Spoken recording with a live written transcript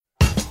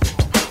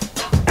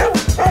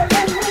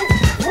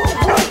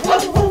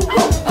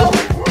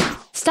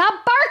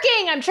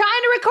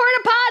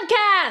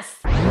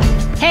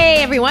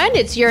everyone.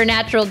 It's Your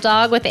Natural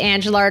Dog with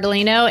Angela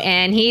Ardolino,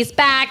 and he's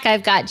back.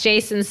 I've got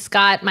Jason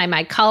Scott, my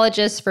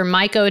mycologist for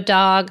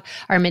MycoDog,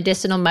 our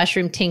medicinal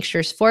mushroom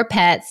tinctures for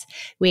pets.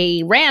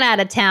 We ran out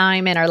of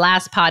time in our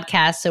last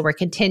podcast, so we're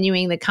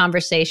continuing the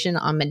conversation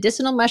on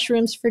medicinal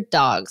mushrooms for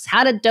dogs,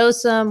 how to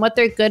dose them, what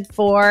they're good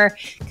for,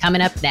 coming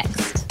up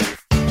next.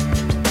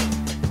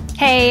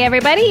 Hey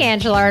everybody,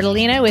 Angela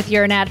Ardolino with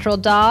Your Natural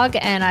Dog,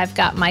 and I've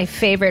got my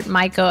favorite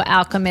myco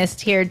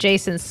alchemist here,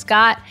 Jason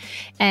Scott,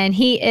 and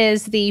he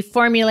is the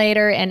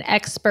formulator and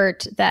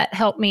expert that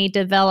helped me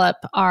develop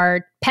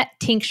our pet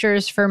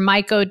tinctures for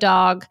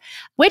MycoDog,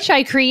 which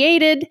I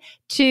created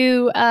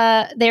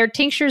they're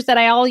tinctures that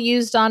I all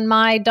used on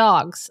my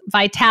dogs.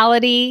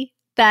 Vitality,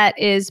 that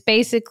is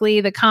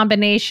basically the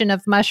combination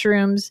of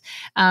mushrooms.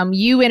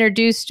 You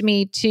introduced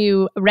me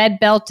to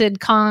red-belted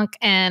conch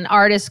and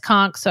artist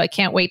conch, so I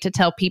can't wait to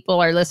tell people,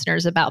 our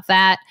listeners, about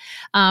that.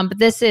 But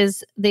this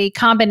is the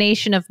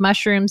combination of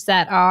mushrooms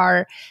that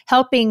are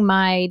helping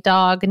my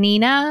dog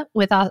Nina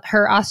with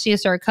her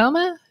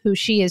osteosarcoma, who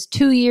she is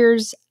 2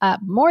 years,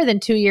 more than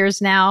 2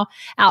 years now,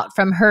 out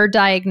from her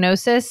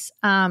diagnosis,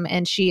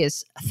 and she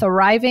is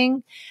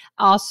thriving.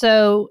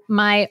 Also,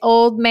 my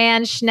old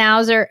man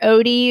Schnauzer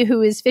Odie,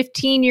 who is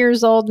 15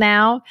 years old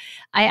now.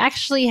 I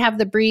actually have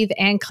the Breathe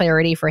and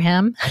Clarity for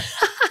him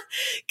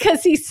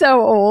because he's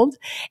so old.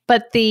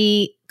 But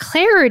the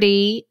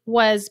Clarity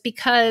was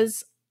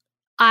because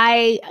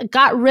I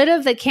got rid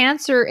of the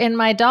cancer in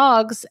my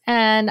dogs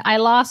and I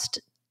lost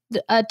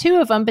two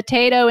of them,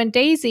 Potato and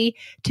Daisy,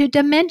 to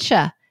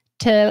dementia,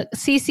 to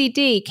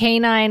CCD,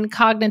 canine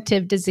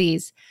cognitive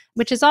disease,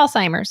 which is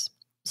Alzheimer's.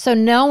 So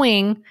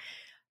knowing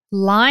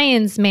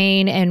lion's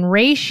mane and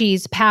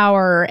reishi's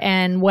power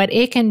and what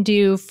it can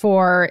do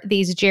for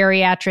these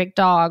geriatric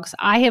dogs.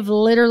 I have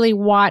literally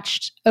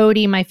watched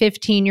Odie, my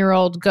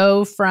 15-year-old,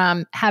 go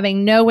from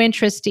having no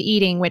interest to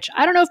eating, which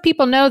I don't know if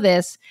people know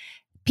this.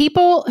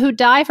 People who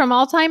die from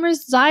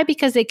Alzheimer's die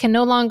because they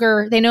no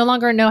longer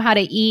know how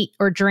to eat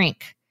or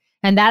drink.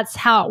 And that's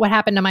what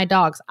happened to my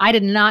dogs. I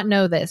did not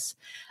know this.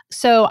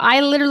 So I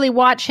literally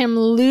watch him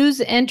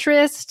lose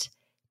interest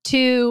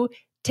to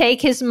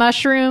take his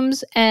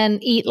mushrooms and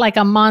eat like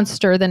a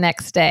monster the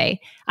next day.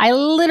 I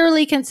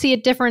literally can see a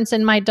difference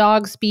in my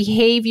dog's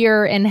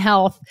behavior and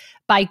health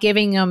by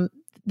giving them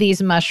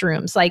these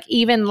mushrooms. I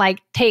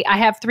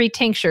have 3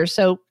 tinctures,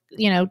 so,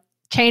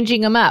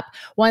 changing them up.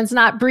 One's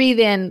not breathe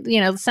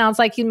in, sounds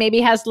like he maybe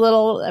has a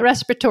little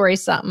respiratory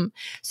something.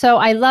 So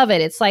I love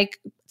it. It's like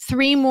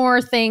 3 more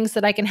things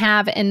that I can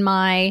have in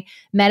my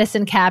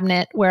medicine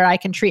cabinet where I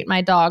can treat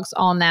my dogs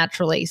all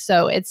naturally.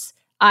 So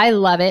I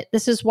love it.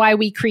 This is why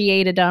we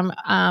created them,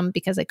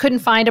 because I couldn't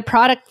find a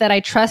product that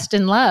I trust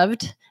and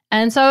loved.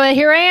 And so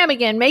here I am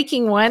again,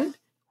 making one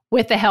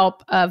with the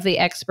help of the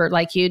expert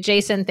like you.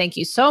 Jason, thank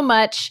you so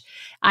much.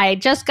 I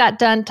just got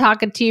done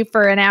talking to you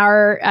for an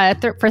hour,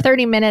 for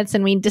 30 minutes,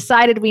 and we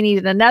decided we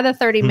needed another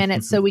 30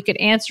 minutes so we could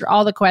answer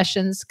all the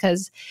questions,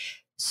 because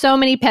so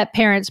many pet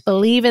parents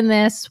believe in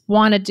this,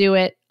 want to do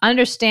it,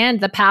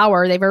 understand the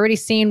power. They've already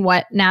seen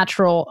what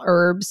natural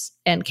herbs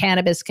and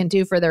cannabis can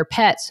do for their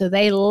pets. So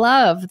they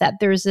love that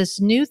there's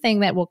this new thing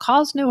that will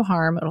cause no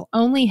harm. It'll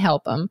only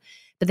help them.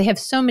 But they have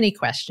so many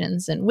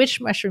questions, and which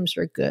mushrooms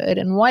are good,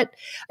 and what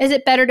is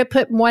it better to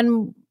put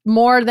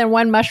more than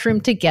one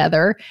mushroom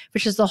together,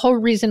 which is the whole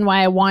reason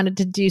why I wanted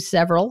to do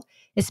several,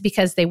 is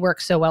because they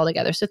work so well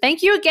together. So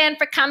thank you again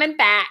for coming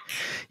back.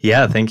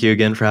 Yeah, thank you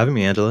again for having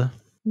me, Angela.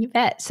 You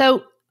bet.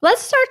 So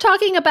let's start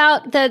talking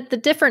about the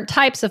different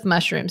types of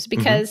mushrooms,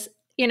 because,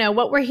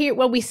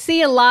 what we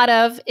see a lot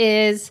of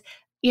is,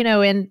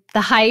 and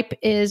the hype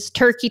is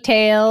turkey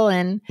tail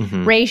and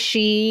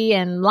reishi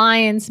and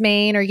lion's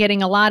mane are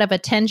getting a lot of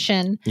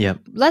attention. Yep.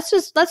 Let's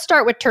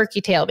start with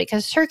turkey tail,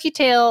 because turkey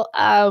tail,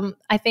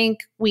 I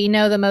think we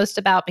know the most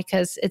about,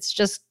 because it's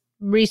just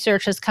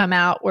research has come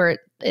out where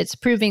it's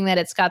proving that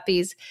it's got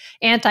these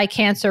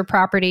anti-cancer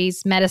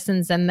properties,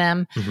 medicines in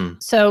them.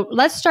 So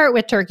let's start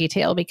with turkey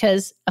tail,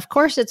 because of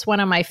course it's one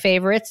of my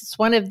favorites. It's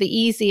one of the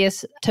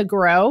easiest to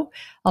grow,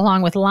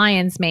 along with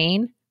lion's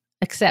mane,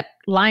 except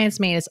lion's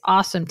mane is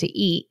awesome to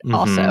eat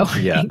also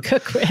and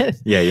cook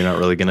with. Yeah, you're not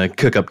really going to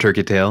cook up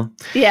turkey tail.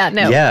 Yeah,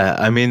 no. Yeah,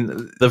 I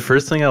mean, the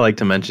first thing I like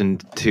to mention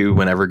too,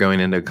 whenever going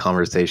into a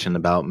conversation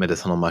about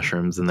medicinal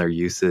mushrooms and their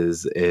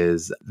uses,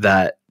 is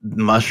that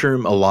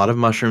a lot of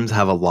mushrooms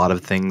have a lot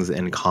of things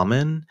in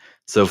common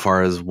so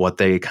far as what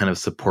they kind of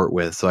support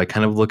with. So I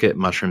kind of look at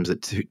mushrooms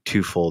at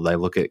twofold. I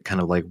look at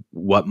kind of like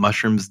what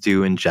mushrooms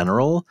do in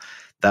general,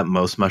 that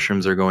most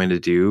mushrooms are going to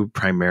do,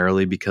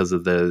 primarily because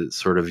of the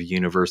sort of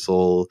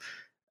universal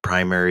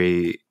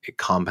primary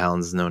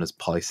compounds known as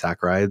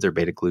polysaccharides or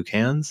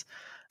beta-glucans.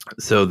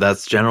 So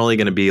that's generally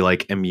going to be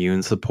like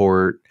immune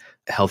support,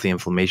 healthy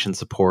inflammation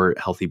support,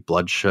 healthy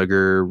blood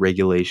sugar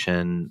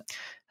regulation,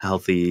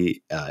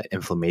 healthy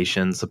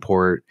inflammation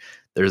support.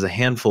 There's a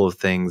handful of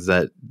things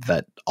that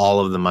all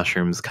of the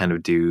mushrooms kind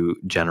of do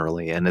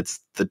generally. And it's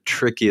the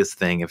trickiest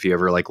thing if you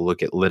ever like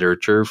look at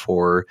literature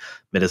for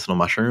medicinal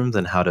mushrooms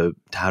and how to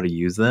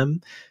use them,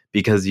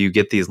 because you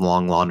get these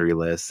long laundry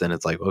lists and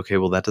it's like, okay,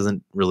 well, that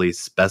doesn't really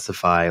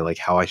specify like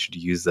how I should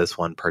use this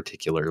one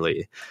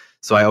particularly.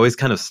 So I always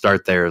kind of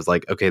start there as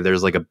like, okay,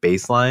 there's like a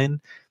baseline.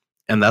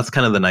 And that's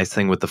kind of the nice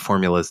thing with the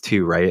formulas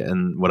too, right?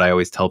 And what I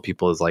always tell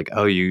people is like,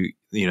 oh, you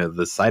know,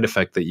 the side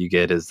effect that you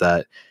get is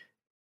that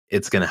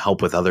it's going to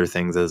help with other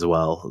things as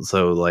well.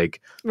 So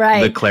like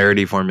the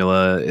Clarity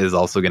formula is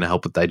also going to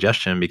help with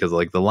digestion because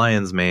like the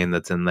lion's mane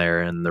that's in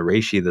there and the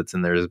reishi that's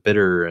in there is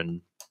bitter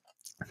and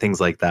things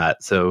like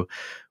that. So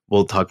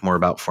we'll talk more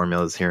about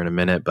formulas here in a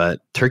minute, but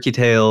turkey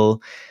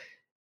tail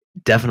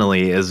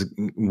definitely is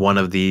one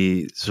of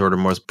the sort of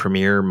most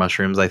premier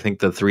mushrooms. I think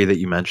the three that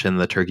you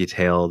mentioned, the turkey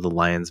tail, the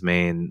lion's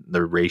mane, the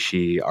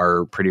reishi,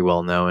 are pretty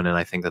well known. And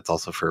I think that's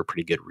also for a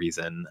pretty good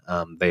reason.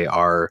 They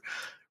are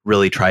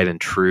really tried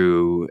and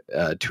true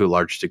to a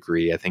large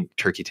degree. I think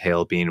turkey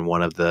tail being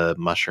one of the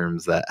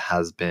mushrooms that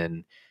has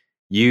been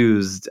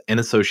used in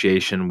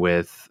association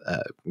with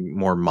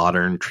more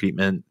modern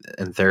treatment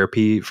and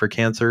therapy for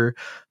cancer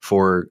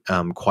for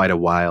quite a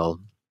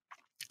while.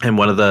 And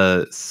one of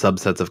the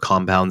subsets of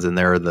compounds in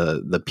there are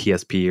the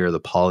PSP or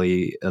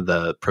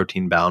the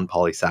protein bound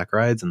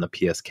polysaccharides and the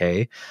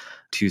PSK,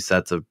 two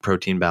sets of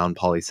protein bound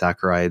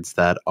polysaccharides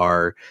that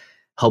are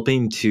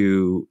helping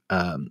to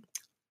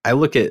I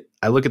look at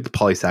the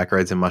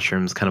polysaccharides in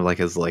mushrooms kind of like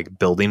as like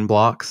building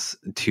blocks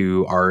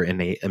to our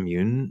innate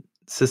immune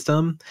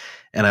system.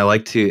 And I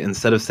like to,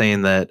 instead of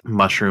saying that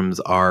mushrooms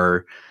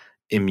are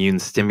immune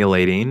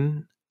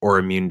stimulating or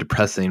immune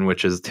depressing,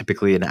 which is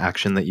typically an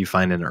action that you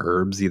find in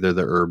herbs, either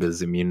the herb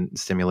is immune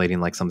stimulating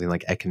like something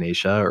like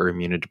echinacea or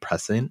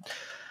immunodepressant.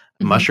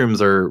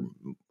 Mushrooms are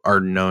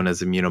known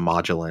as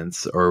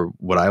immunomodulants, or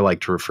what I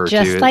like to refer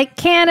to just like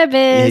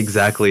cannabis.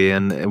 Exactly.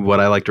 And what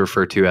I like to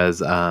refer to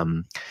as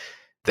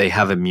they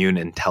have immune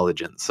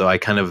intelligence. So I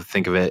kind of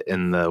think of it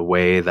in the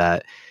way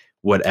that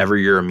whatever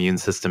your immune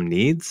system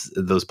needs,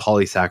 those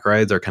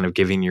polysaccharides are kind of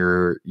giving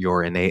your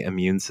innate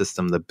immune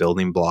system the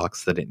building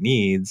blocks that it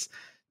needs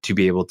to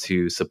be able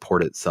to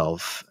support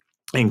itself,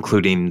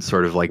 including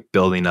sort of like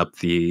building up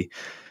the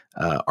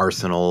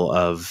arsenal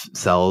of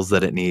cells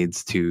that it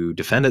needs to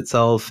defend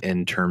itself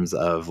in terms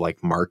of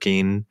like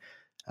marking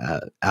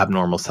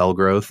abnormal cell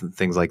growth and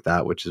things like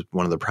that, which is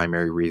one of the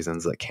primary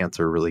reasons that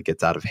cancer really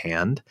gets out of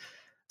hand.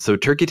 So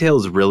turkey tail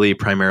is really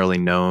primarily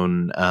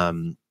known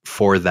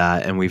for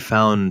that, and we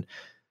found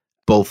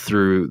both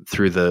through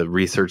the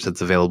research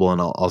that's available and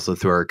also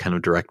through our kind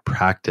of direct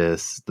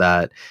practice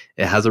that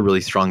it has a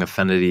really strong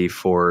affinity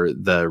for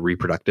the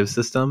reproductive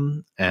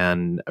system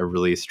and a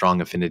really strong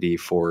affinity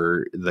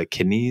for the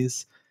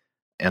kidneys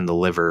and the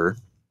liver,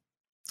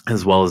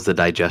 as well as the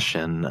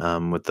digestion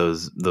with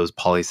those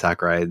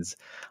polysaccharides.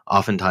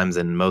 Oftentimes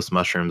in most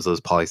mushrooms, those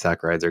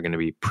polysaccharides are going to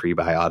be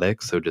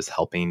prebiotics, so just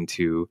helping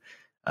to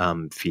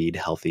feed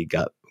healthy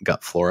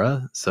gut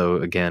flora. So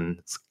again,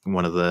 it's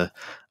one of the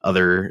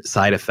other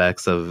side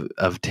effects of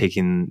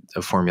taking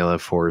a formula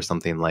for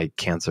something like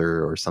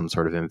cancer or some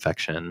sort of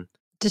infection.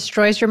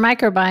 Destroys your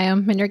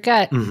microbiome in your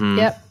gut.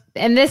 Yep.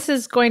 And this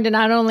is going to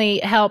not only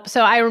help.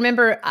 So I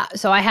remember,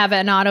 so I have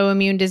an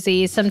autoimmune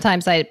disease.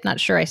 Sometimes I'm not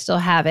sure I still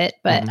have it,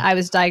 but I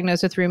was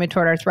diagnosed with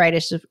rheumatoid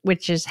arthritis,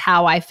 which is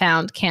how I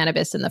found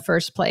cannabis in the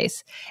first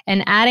place.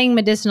 And adding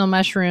medicinal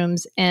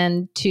mushrooms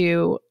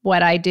into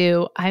what I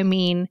do, I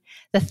mean,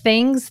 the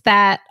things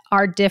that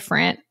are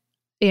different,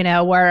 you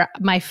know, where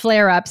my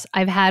flare-ups,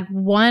 I've had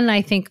one,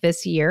 I think,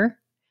 this year.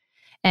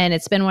 And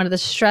it's been one of the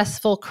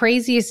stressful,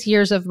 craziest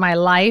years of my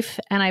life.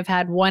 And I've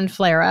had one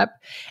flare up.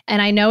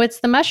 And I know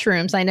it's the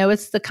mushrooms. I know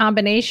it's the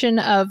combination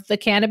of the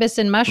cannabis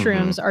and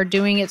mushrooms are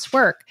doing its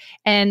work.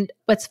 And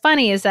what's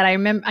funny is that I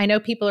know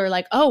people are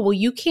like, oh, well,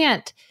 you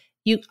can't,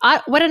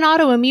 what an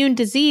autoimmune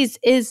disease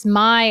is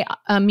my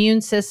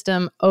immune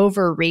system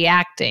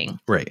overreacting.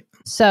 Right.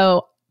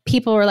 So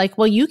people were like,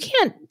 well, you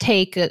can't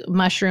take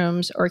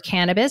mushrooms or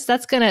cannabis.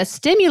 That's going to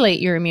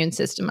stimulate your immune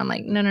system. I'm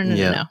like,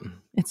 no.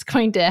 It's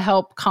going to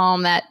help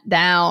calm that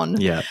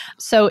down. Yeah.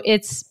 So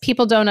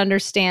people don't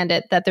understand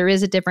it, that there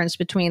is a difference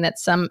between that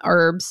some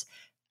herbs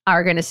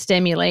are going to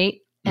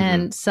stimulate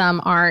and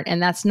some aren't.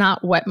 And that's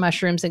not what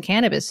mushrooms and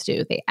cannabis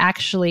do. They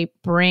actually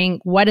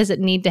bring, what does it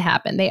need to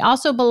happen? They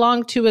also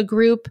belong to a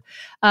group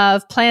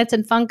of plants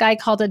and fungi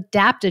called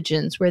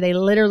adaptogens, where they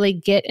literally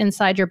get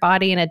inside your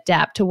body and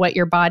adapt to what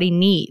your body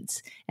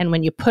needs. And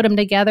when you put them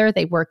together,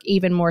 they work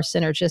even more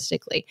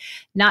synergistically.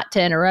 Not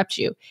to interrupt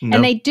you. No.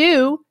 And they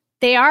do.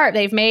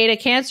 They've made a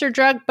cancer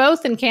drug,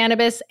 both in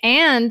cannabis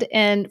and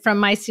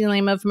from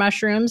mycelium of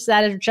mushrooms,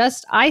 that are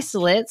just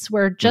isolates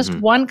where just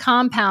one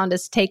compound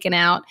is taken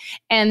out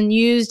and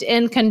used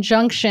in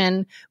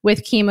conjunction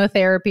with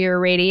chemotherapy or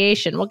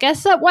radiation. Well,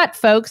 guess what,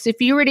 folks?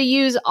 If you were to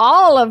use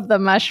all of the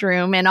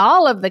mushroom and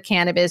all of the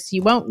cannabis,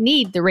 you won't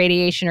need the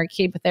radiation or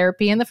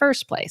chemotherapy in the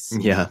first place.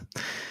 Yeah.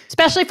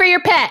 Especially for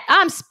your pet.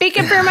 I'm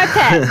speaking for my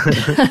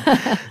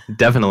pet.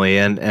 Definitely.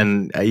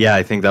 And yeah,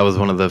 I think that was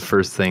one of the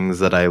first things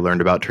that I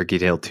learned about turkey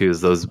tail too, is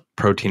those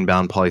protein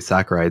bound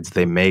polysaccharides.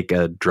 They make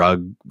a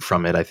drug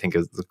from it. I think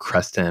it's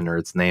Crestin, or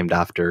it's named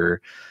after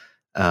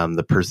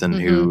the person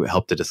who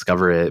helped to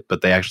discover it,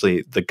 but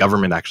the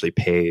government actually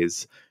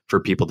pays for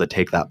people to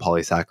take that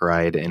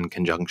polysaccharide in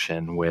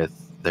conjunction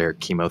with their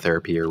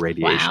chemotherapy or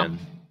radiation. Wow.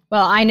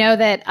 Well, I know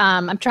that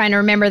I'm trying to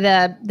remember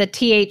the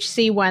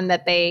THC one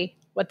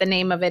what the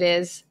name of it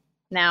is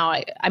now.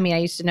 I mean, I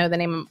used to know the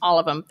name of all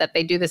of them, that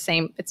they do the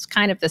same. It's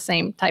kind of the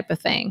same type of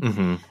thing.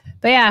 Mm-hmm.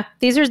 But yeah,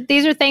 these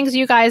are things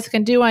you guys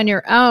can do on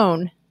your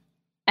own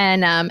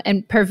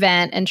and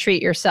prevent and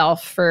treat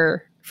yourself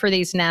for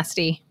these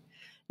nasty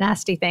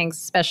things,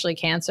 especially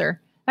cancer.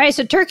 All right,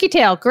 so turkey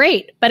tail,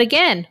 great. But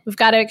again, we've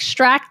got to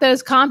extract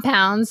those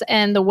compounds,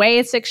 and the way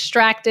it's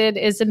extracted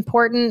is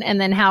important,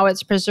 and then how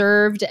it's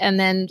preserved and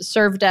then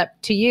served up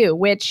to you,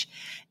 which,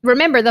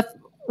 remember,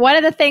 one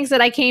of the things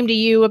that I came to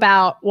you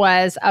about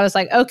was I was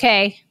like,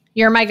 okay,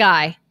 you're my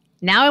guy.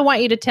 Now I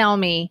want you to tell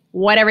me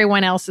what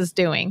everyone else is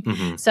doing.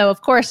 Mm-hmm. So,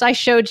 of course, I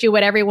showed you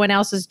what everyone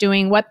else is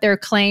doing, what their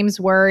claims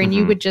were, and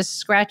you would just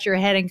scratch your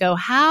head and go,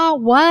 how,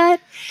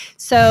 what?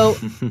 So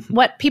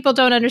what people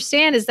don't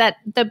understand is that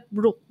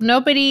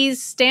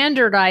nobody's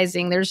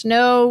standardizing. There's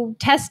no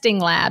testing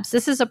labs.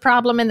 This is a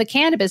problem in the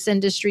cannabis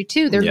industry,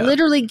 too. They're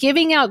literally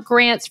giving out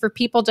grants for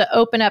people to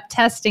open up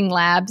testing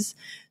labs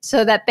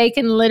so that they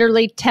can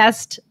literally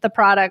test the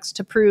products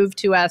to prove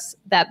to us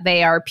that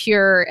they are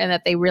pure and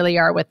that they really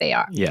are what they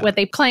are. Yeah. What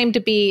they claim to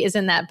be is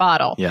in that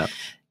bottle. Yeah.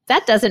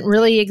 That doesn't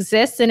really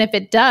exist. And if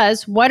it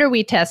does, what are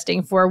we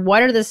testing for?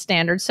 What are the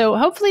standards? So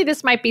hopefully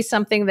this might be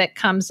something that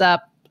comes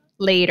up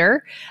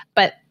later,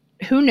 but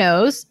who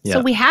knows? Yeah.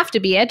 So we have to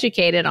be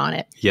educated on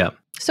it. Yeah.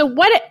 So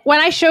when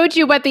I showed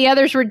you what the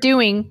others were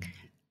doing,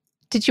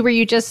 were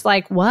you just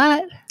like,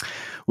 what?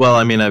 Well,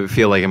 I mean, I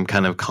feel like I'm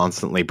kind of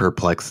constantly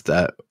perplexed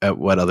at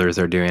what others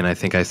are doing. I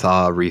think I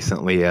saw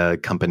recently a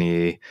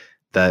company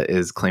that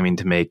is claiming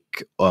to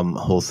make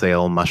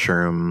wholesale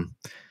mushroom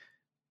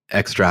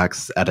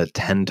extracts at a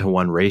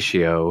 10-to-1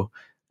 ratio.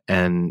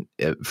 And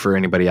for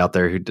anybody out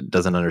there who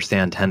doesn't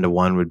understand,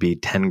 10-to-1 would be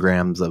 10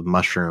 grams of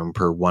mushroom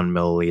per 1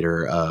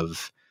 milliliter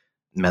of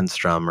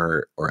menstruum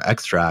or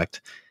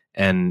extract.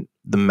 And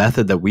the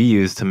method that we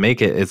use to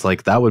make it, it's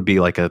like that would be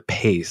like a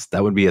paste.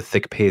 That would be a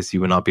thick paste. You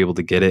would not be able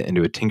to get it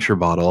into a tincture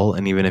bottle.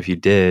 And even if you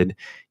did,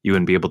 you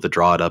wouldn't be able to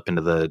draw it up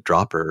into the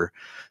dropper.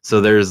 So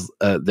there's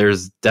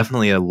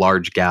definitely a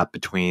large gap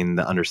between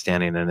the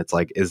understanding. And it's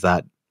like, is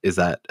that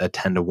a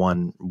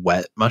 10-to-1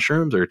 wet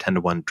mushrooms or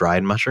 10-to-1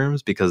 dried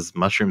mushrooms? Because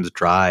mushrooms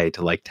dry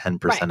to like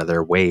 10% of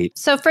their weight.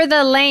 So for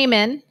the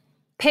layman,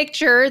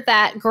 picture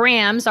that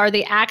grams are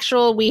the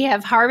actual, we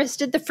have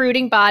harvested the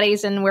fruiting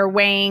bodies and we're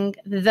weighing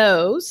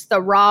those,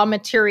 the raw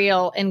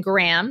material in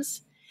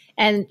grams.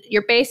 And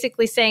you're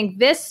basically saying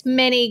this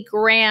many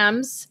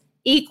grams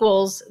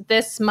equals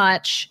this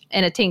much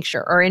in a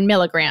tincture or in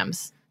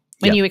milligrams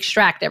when you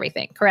extract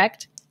everything,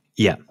 correct?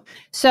 Yeah.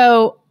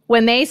 So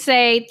when they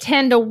say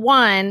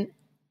 10-to-1,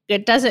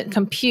 it doesn't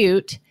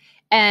compute.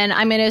 And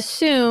I'm going to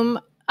assume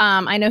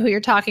I know who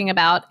you're talking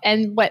about.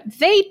 And what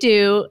they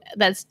do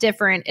that's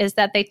different is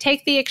that they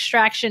take the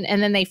extraction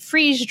and then they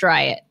freeze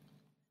dry it.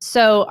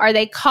 So are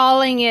they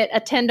calling it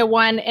a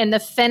 10-to-1 in the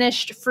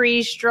finished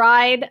freeze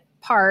dried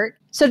part?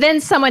 So then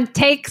someone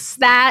takes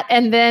that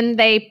and then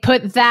they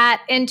put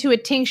that into a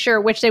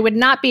tincture, which they would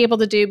not be able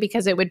to do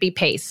because it would be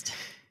paste.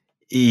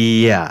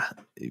 Yeah.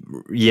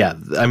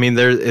 I mean,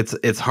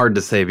 it's hard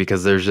to say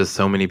because there's just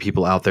so many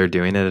people out there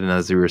doing it. And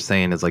as you were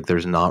saying, it's like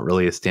there's not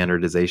really a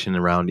standardization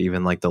around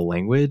even like the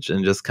language.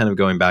 And just kind of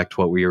going back to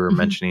what we were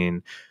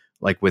mentioning,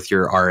 like with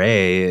your RA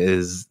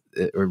is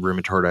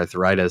rheumatoid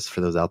arthritis,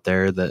 for those out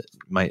there that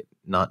might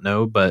not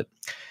know. But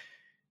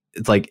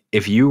it's like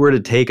if you were to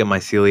take a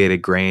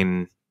myceliated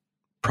grain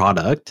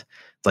product,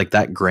 it's like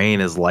that grain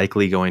is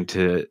likely going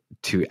to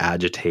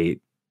agitate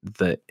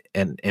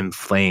and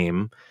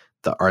inflame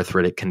the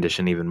arthritic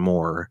condition even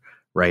more,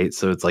 right?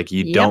 So it's like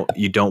you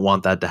don't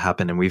want that to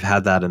happen. And we've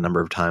had that a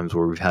number of times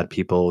where we've had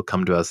people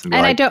come to us and be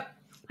like,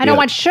 I don't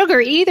want sugar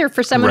either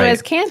for someone who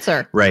has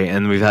cancer. Right.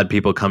 And we've had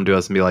people come to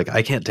us and be like,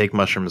 I can't take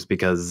mushrooms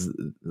because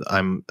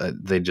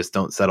they just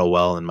don't settle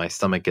well and my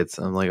stomach gets,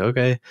 I'm like,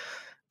 okay.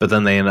 But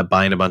then they end up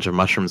buying a bunch of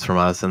mushrooms from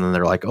us and then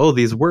they're like, oh,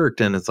 these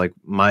worked. And it's like,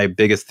 my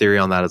biggest theory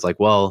on that is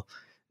like, well,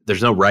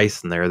 there's no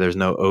rice in there. There's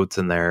no oats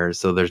in there.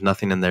 So there's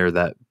nothing in there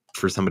that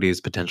for somebody who's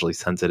potentially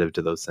sensitive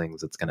to those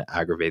things, it's going to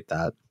aggravate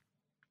that.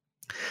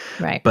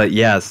 Right. But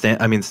yeah,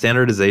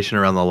 standardization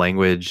around the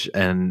language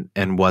and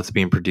what's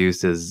being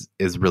produced is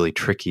really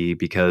tricky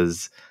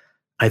because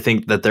I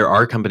think that there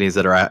are companies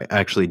that are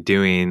actually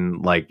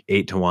doing like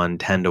 8-to-1,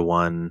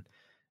 10-to-1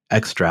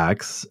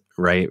 extracts,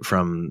 right,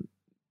 from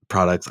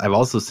products. I've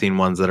also seen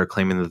ones that are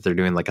claiming that they're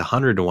doing like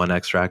 100-to-1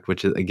 extract,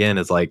 which is, again,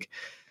 is like,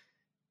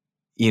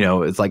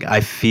 it's like, I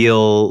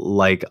feel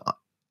like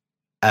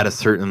at a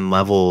certain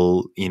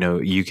level,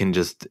 you can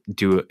just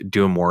do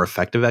a more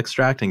effective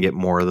extract and get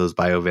more of those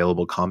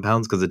bioavailable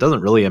compounds, because it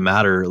doesn't really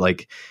matter.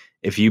 Like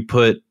if you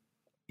put,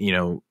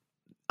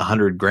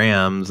 100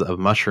 grams of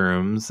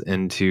mushrooms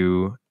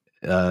into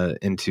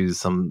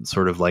some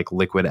sort of like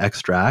liquid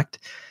extract,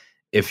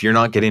 if you're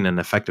not getting an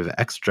effective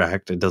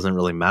extract, it doesn't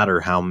really matter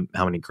how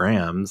many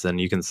grams,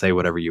 and you can say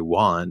whatever you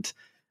want.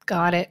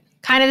 Got it.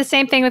 Kind of the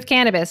same thing with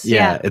cannabis.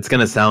 Yeah, it's going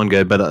to sound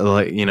good, but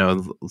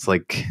it's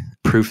like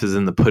proof is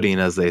in the pudding,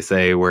 as they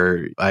say,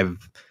 where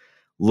I've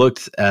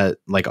looked at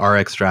like our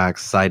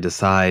extracts side to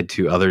side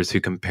to others who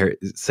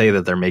say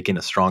that they're making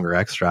a stronger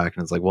extract.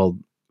 And it's like, well,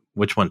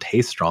 which one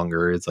tastes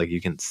stronger? It's like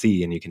you can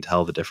see and you can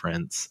tell the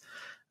difference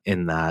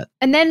in that.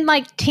 And then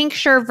like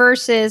tincture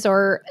versus,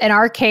 or in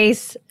our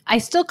case, I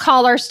still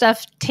call our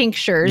stuff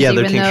tinctures,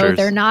 even though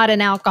they're not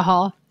an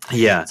alcohol.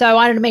 Yeah. So I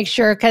wanted to make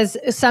sure, because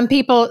some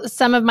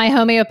of my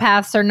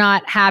homeopaths are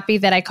not happy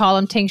that I call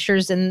them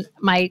tinctures, and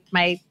my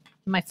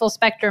full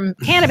spectrum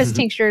cannabis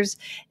tinctures,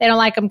 they don't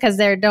like them because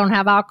they don't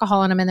have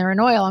alcohol in them and they're in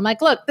oil. I'm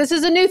like, look, this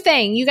is a new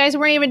thing. You guys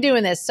weren't even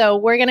doing this. So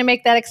we're going to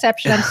make that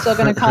exception. I'm still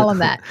going to call them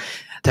that.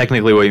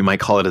 Technically, what you might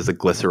call it is a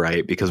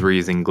glycerite, because we're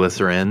using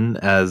glycerin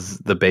as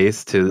the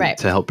base to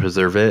help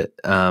preserve it,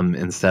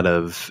 instead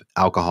of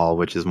alcohol,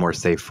 which is more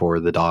safe for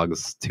the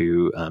dogs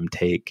to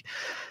take.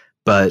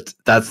 But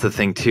that's the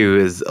thing too,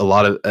 is a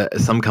lot of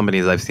some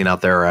companies I've seen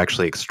out there are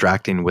actually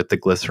extracting with the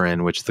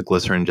glycerin, which the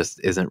glycerin just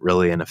isn't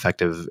really an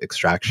effective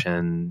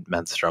extraction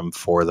menstruum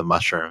for the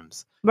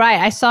mushrooms.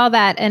 Right. I saw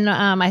that. And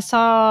I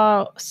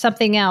saw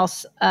something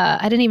else.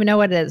 I didn't even know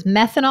what it is.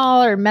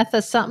 Methanol or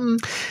metha something.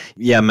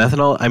 Yeah,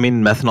 methanol. I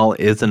mean, methanol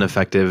is an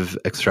effective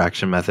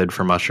extraction method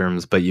for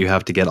mushrooms, but you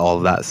have to get all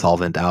of that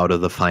solvent out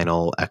of the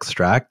final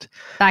extract.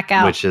 Back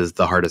out. Which is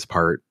the hardest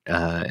part.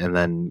 And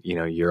then,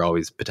 you're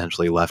always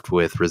potentially left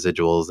with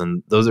residuals.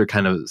 And those are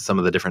kind of some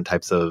of the different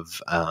types of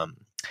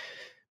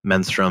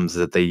menstruums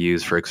that they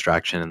use for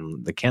extraction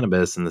in the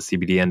cannabis and the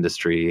CBD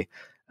industry.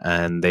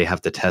 And they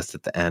have to test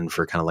at the end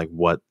for kind of like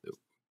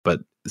but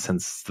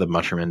since the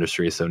mushroom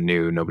industry is so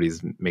new,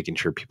 nobody's making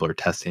sure people are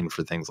testing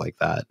for things like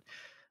that.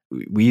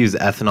 We use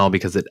ethanol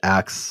because it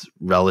acts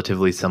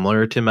relatively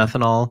similar to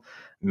methanol,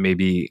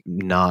 maybe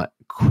not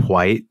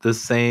quite the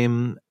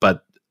same,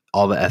 but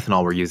all the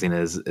ethanol we're using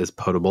is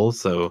potable.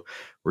 So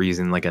we're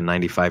using like a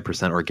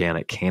 95%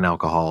 organic cane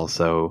alcohol.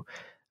 So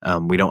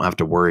we don't have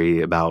to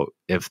worry about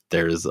if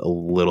there's a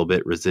little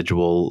bit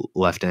residual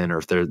left in, or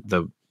if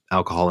the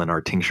alcohol in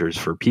our tinctures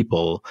for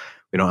people.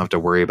 We don't have to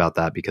worry about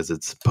that because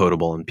it's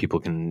potable and people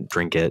can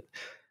drink it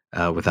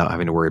without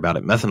having to worry about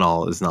it.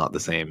 Methanol is not the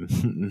same.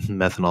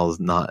 Methanol is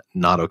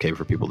not okay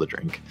for people to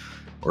drink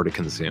or to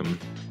consume.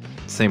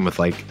 Same with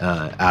like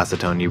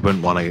acetone. You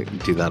wouldn't want to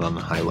do that on a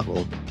high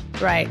level.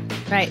 Right.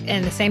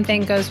 And the same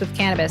thing goes with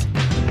cannabis.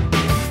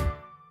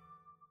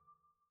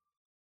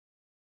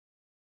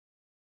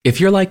 If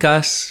you're like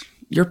us,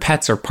 your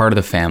pets are part of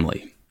the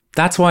family.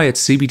 That's why at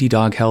CBD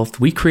Dog Health,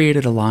 we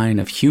created a line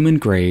of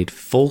human-grade,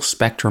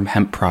 full-spectrum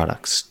hemp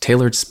products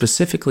tailored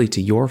specifically to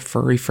your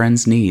furry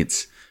friend's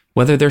needs.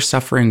 Whether they're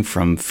suffering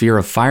from fear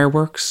of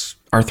fireworks,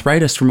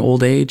 arthritis from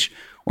old age,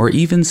 or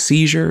even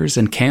seizures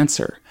and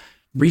cancer,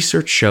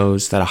 research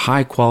shows that a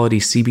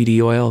high-quality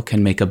CBD oil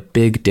can make a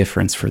big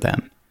difference for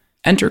them.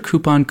 Enter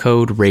coupon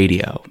code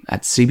RADIO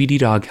at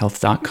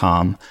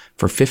cbddoghealth.com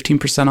for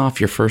 15%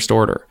 off your first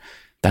order.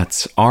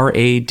 That's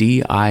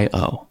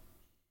RADIO.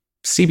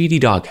 CBD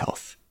Dog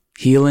Health,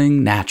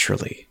 healing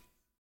naturally.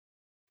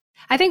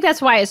 I think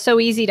that's why it's so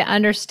easy to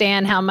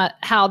understand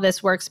how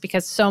this works,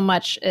 because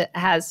it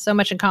has so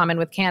much in common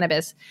with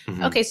cannabis.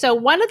 Mm-hmm. Okay, so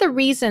one of the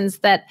reasons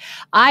that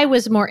I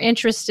was more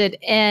interested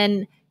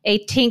in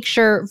a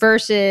tincture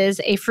versus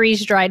a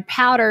freeze-dried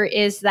powder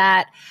is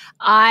that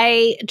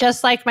I,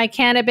 just like my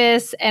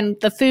cannabis and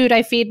the food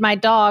I feed my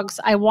dogs,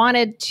 I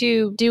wanted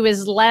to do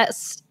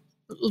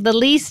the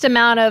least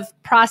amount of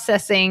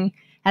processing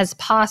as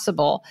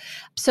possible.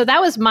 So that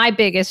was my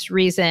biggest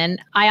reason.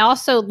 I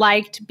also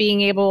liked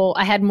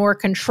I had more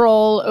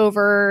control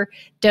over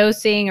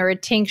dosing or a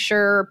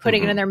tincture, or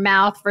putting it in their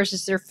mouth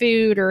versus their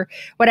food or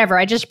whatever.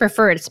 I just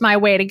prefer it. It's my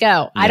way to go.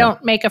 Yeah. I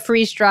don't make a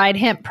freeze-dried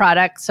hemp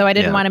product, so I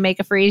didn't want to make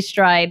a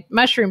freeze-dried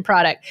mushroom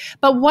product.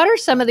 But what are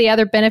some of the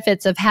other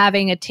benefits of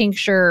having a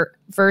tincture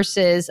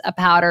versus a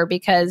powder?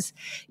 Because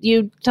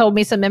you told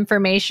me some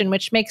information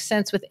which makes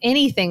sense with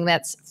anything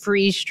that's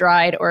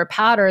freeze-dried or a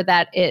powder,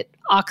 that it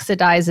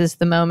oxidizes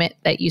the moment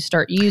that you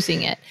start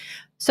using it.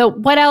 So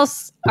what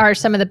else are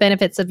some of the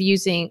benefits of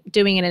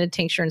doing it in a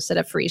tincture instead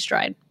of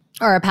freeze-dried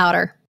or a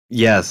powder?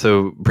 Yeah,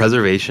 so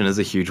preservation is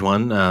a huge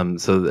one.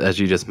 So as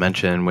you just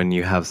mentioned, when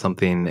you have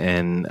something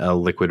in a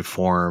liquid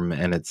form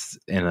and it's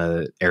in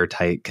an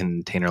airtight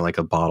container like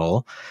a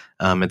bottle,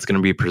 it's going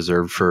to be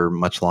preserved for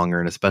much longer.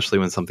 And especially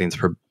when something's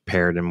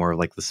prepared in more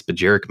like the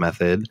spagyric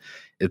method,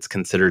 it's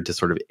considered to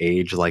sort of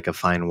age like a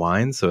fine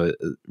wine. So it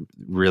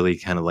really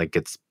kind of like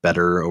gets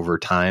better over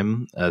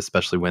time,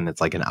 especially when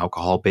it's like an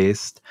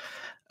alcohol-based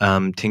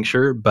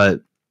tincture.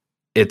 But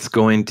it's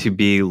going to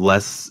be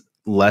less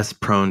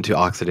prone to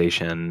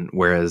oxidation,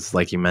 whereas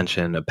like you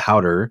mentioned, a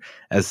powder,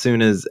 and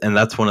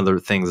that's one of the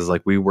things, is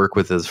like we work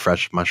with as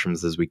fresh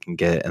mushrooms as we can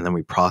get, and then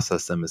we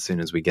process them as soon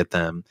as we get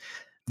them.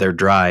 They're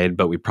dried,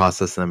 but we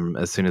process them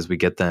as soon as we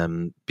get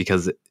them,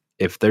 because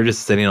if they're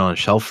just sitting on a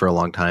shelf for a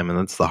long time, and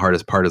that's the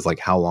hardest part, is like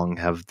how long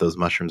have those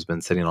mushrooms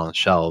been sitting on a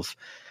shelf?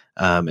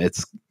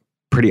 It's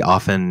pretty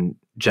often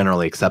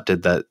generally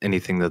accepted that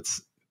anything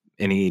that's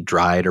any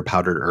dried or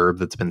powdered herb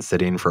that's been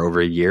sitting for over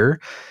a year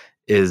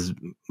is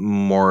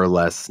more or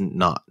less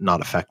not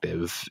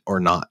effective, or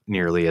not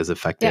nearly as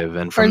effective.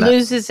 Yep. And from or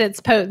loses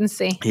its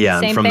potency. Yeah,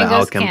 Same and from thing the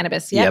goes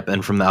cannabis. Yep,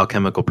 and from the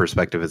alchemical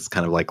perspective, it's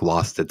kind of like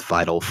lost its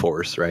vital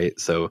force, right?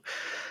 So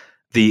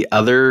the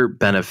other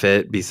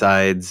benefit,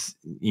 besides,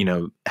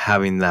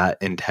 having that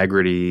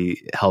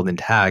integrity held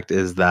intact,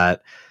 is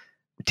that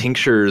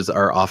tinctures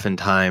are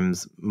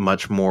oftentimes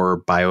much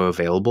more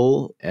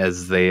bioavailable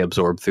as they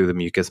absorb through the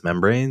mucous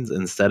membranes,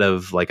 instead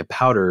of like a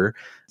powder,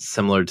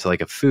 similar to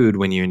like a food.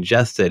 When you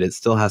ingest it, it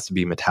still has to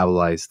be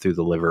metabolized through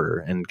the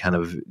liver and kind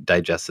of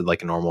digested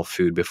like a normal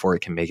food before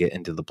it can make it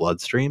into the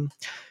bloodstream.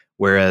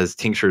 Whereas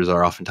tinctures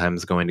are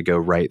oftentimes going to go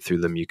right through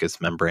the mucous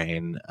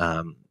membrane.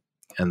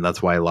 And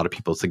that's why a lot of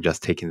people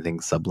suggest taking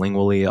things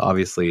sublingually.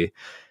 Obviously,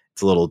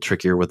 it's a little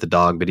trickier with the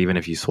dog, but even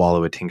if you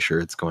swallow a tincture,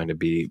 it's going to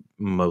be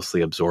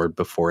mostly absorbed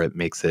before it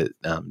makes it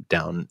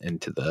down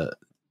into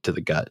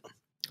the gut.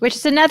 Which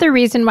is another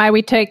reason why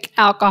we take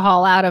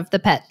alcohol out of the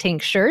pet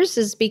tinctures,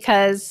 is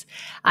because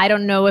I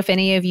don't know if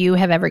any of you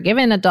have ever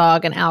given a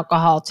dog an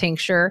alcohol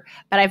tincture,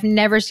 but I've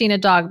never seen a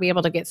dog be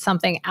able to get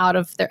something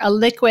a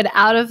liquid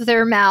out of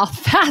their mouth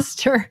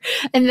faster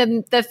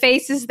than the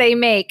faces they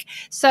make.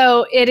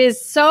 So it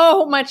is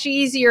so much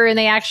easier, and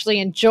they actually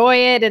enjoy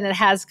it, and it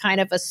has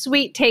kind of a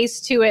sweet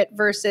taste to it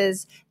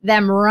versus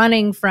them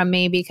running from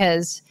me,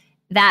 because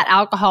that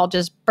alcohol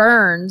just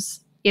burns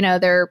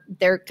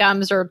their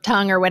gums or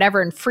tongue or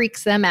whatever, and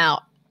freaks them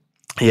out.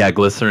 Yeah,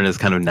 glycerin is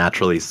kind of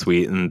naturally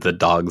sweet, and the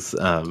dogs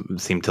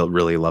seem to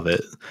really love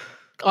it.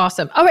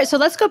 Awesome. All right, so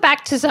let's go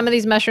back to some of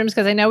these mushrooms,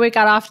 because I know we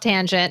got off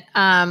tangent.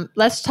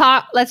 Let's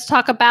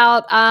talk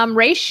about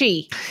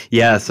reishi.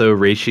 Yeah, so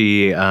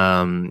reishi,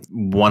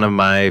 one of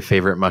my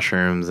favorite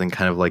mushrooms, and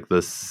kind of like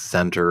the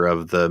center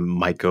of the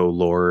myco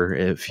lore,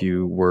 if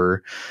you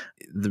were.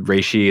 The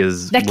reishi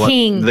is the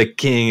king. The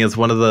king is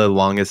one of the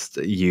longest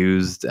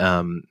used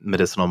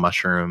medicinal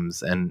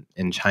mushrooms, and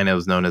in China it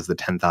was known as the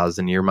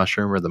 10,000-year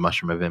mushroom, or the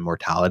mushroom of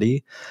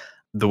immortality.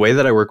 The way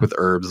that I work with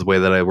herbs, the way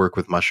that I work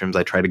with mushrooms,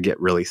 I try to get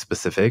really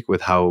specific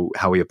with how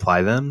we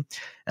apply them,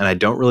 and I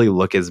don't really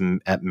look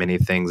at many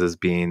things as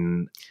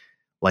being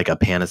like a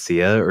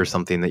panacea or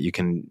something that you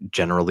can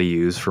generally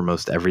use for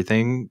most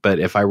everything. But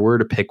if I were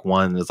to pick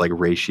one, it's like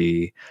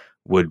reishi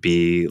would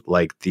be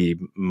like the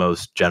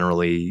most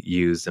generally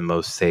used and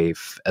most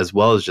safe, as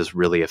well as just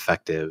really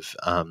effective.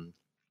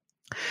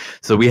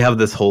 So we have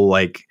this whole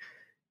like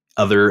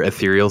other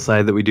ethereal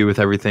side that we do with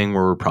everything,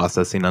 where we're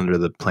processing under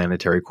the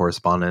planetary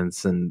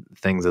correspondence and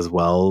things as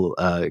well,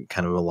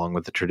 kind of along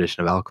with the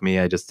tradition of alchemy.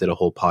 I just did a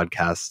whole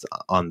podcast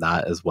on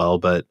that as well.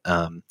 But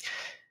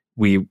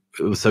we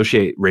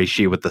associate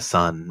reishi with the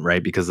sun,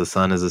 right? Because the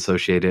sun is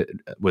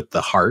associated with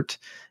the heart,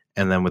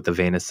 and then with the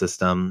venous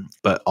system,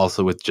 but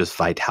also with just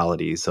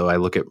vitality. So I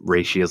look at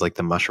reishi as like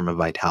the mushroom of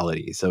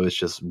vitality. So it's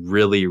just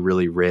really,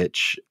 really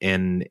rich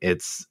in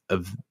its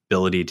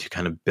ability to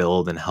kind of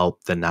build and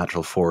help the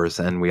natural force.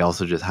 And we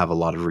also just have a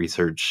lot of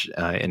research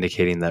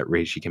indicating that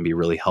reishi can be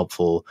really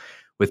helpful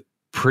with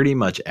pretty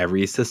much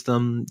every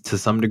system to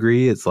some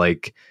degree. It's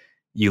like,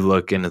 you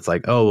look and it's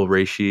like, oh, well,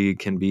 reishi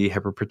can be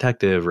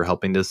hyperprotective or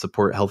helping to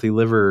support healthy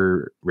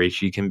liver.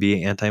 Reishi can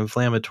be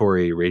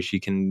anti-inflammatory. Reishi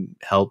can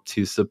help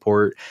to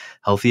support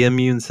healthy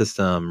immune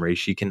system.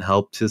 Reishi can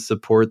help to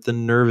support the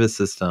nervous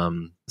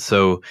system.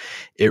 So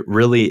it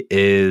really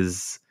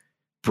is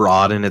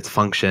broad in its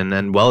function.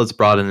 And while it's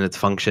broad in its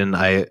function,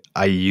 I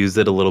use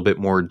it a little bit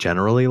more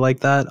generally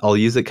like that. I'll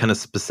use it kind of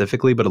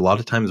specifically, but a lot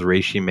of times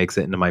reishi makes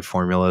it into my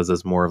formulas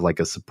as more of like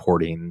a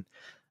supporting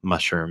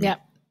mushroom. Yeah.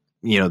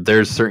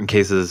 There's certain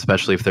cases,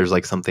 especially if there's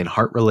like something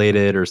heart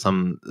related or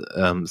some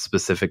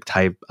specific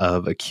type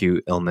of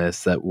acute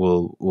illness, that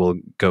will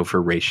go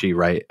for reishi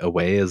right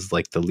away as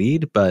like the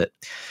lead. But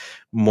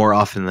more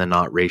often than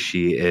not,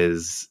 reishi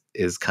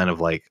is kind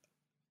of like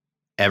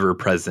ever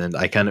present.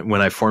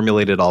 When I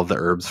formulated all the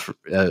herbs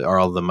or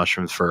all the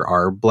mushrooms for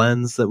our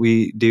blends that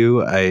we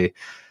do, I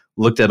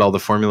looked at all the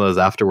formulas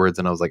afterwards,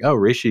 and I was like, oh,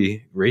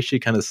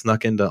 reishi kind of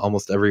snuck into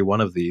almost every one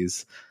of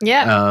these.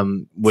 Yeah.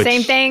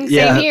 Same thing.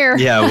 Same here.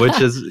 Yeah. Which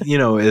is,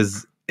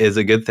 is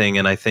a good thing.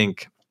 And I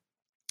think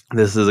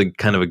this is a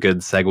kind of a good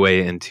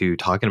segue into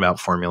talking about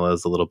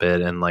formulas a little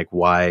bit, and like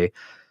why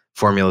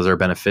formulas are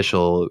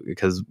beneficial,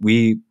 because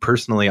we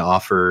personally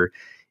offer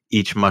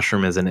each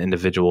mushroom as an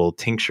individual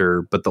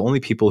tincture, but the only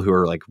people who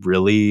are like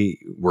really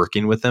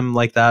working with them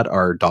like that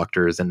are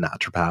doctors and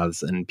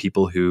naturopaths and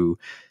people who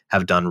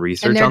have done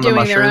research on the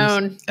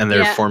mushrooms, and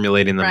they're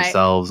formulating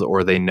themselves,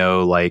 or they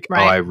know like, oh,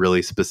 I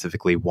really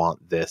specifically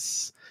want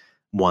this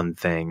one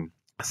thing.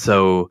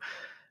 So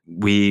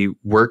we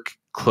work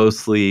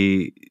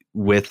closely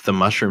with the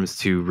mushrooms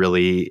to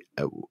really,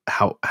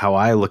 how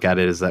I look at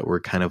it is that we're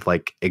kind of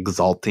like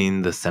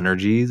exalting the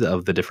synergies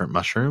of the different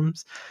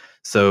mushrooms.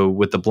 So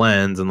with the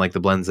blends, and like the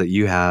blends that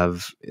you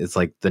have, it's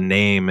like the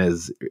name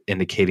is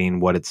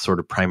indicating what it's sort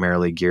of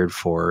primarily geared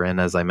for.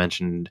 And as I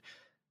mentioned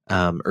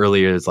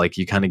earlier, is like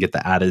you kind of get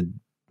the added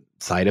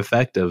side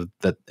effect of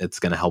that it's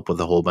going to help with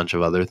a whole bunch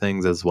of other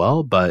things as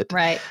well. But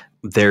Right.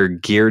 they're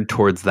geared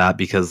towards that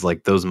because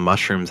like those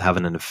mushrooms have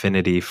an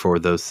affinity for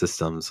those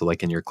systems. So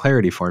like in your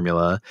clarity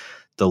formula,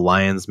 the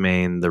lion's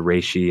mane, the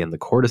reishi, and the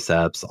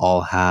cordyceps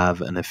all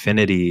have an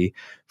affinity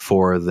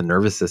for the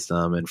nervous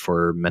system and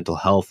for mental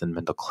health and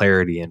mental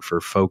clarity and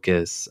for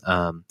focus,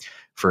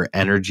 for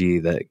energy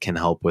that can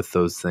help with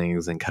those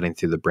things and cutting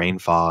through the brain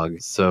fog.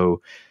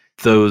 So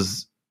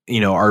those,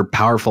 are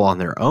powerful on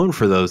their own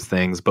for those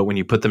things. But when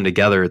you put them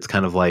together, it's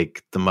kind of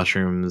like the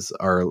mushrooms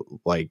are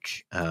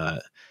like,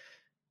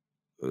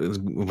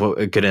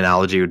 a good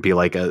analogy would be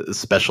like a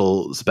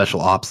special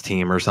ops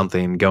team or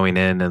something going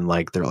in and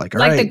like they're like,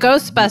 all like right. the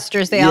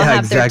Ghostbusters, they all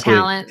have their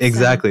talents.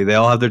 Exactly. They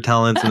all have their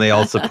talents and they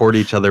all support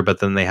each other, but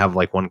then they have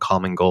like one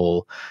common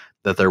goal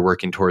that they're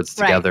working towards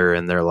together. Right.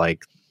 And they're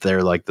like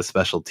the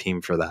special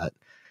team for that.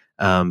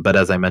 But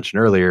as I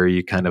mentioned earlier,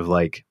 you kind of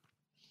like,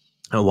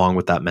 along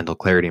with that mental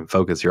clarity and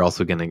focus, you're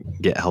also going to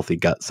get healthy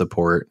gut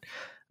support.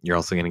 You're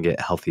also going to get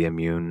healthy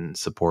immune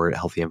support,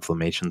 healthy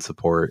inflammation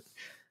support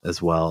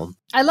as well.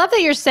 I love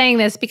that you're saying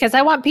this because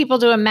I want people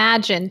to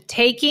imagine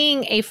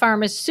taking a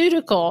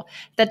pharmaceutical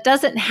that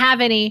doesn't have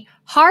any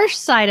harsh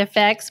side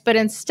effects, but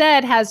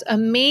instead has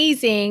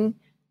amazing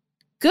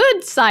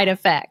good side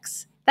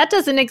effects. That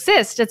doesn't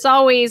exist. It's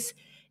always,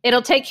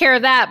 it'll take care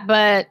of that,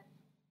 but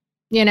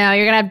you're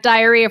going to have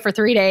diarrhea for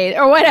 3 days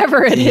or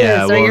whatever it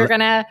is, or you're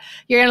going to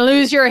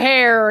lose your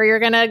hair or you're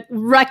going to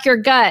wreck your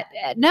gut.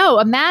 No,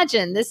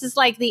 imagine this is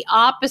like the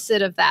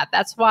opposite of that.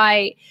 That's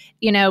why,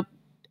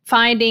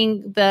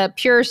 finding the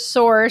pure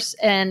source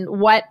and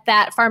what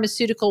that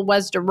pharmaceutical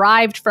was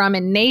derived from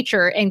in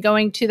nature and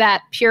going to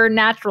that pure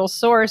natural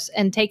source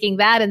and taking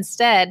that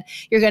instead,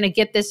 you're going to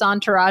get this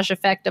entourage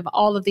effect of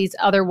all of these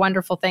other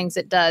wonderful things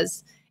it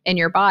does in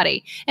your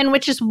body. And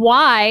which is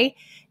why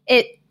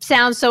it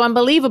sounds so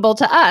unbelievable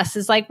to us.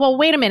 It's like, well,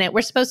 wait a minute,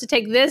 we're supposed to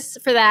take this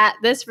for that,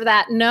 this for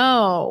that.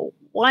 No,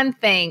 one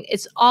thing.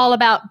 It's all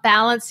about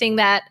balancing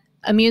that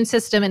immune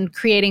system and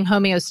creating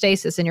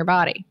homeostasis in your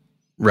body.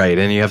 Right.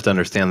 And you have to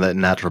understand that in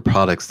natural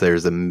products,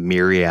 there's a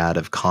myriad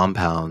of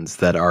compounds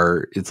that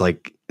are, it's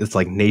like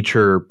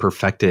nature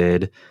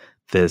perfected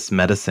this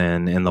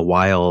medicine in the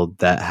wild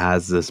that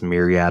has this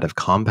myriad of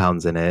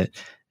compounds in it.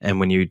 And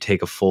when you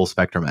take a full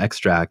spectrum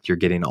extract, you're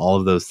getting all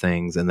of those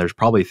things. And there's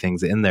probably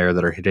things in there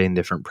that are hitting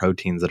different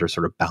proteins that are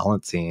sort of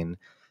balancing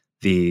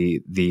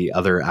the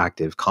other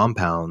active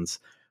compounds.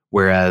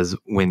 Whereas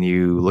when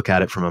you look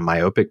at it from a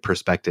myopic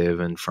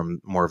perspective and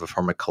from more of a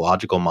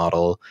pharmacological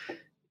model,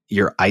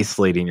 you're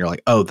isolating, you're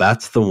like, oh,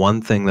 that's the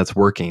one thing that's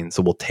working.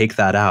 So we'll take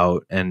that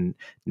out. And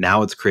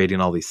now it's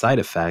creating all these side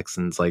effects.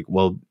 And it's like,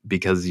 well,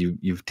 because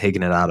you've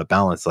taken it out of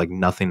balance, like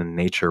nothing in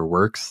nature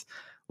works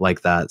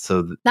like that.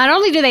 So not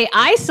only do they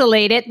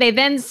isolate it, they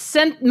then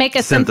make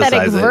a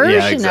synthetic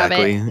version of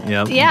it.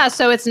 Yep. Yeah.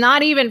 So it's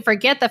not even,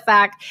 forget the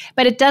fact,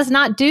 but it does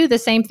not do the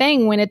same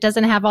thing when it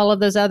doesn't have all of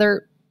those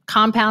other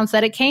compounds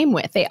that it came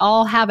with. They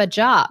all have a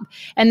job.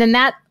 And then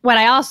what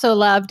I also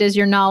loved is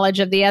your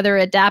knowledge of the other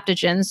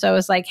adaptogens. So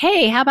it's like,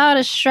 hey, how about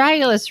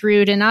astragalus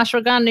root and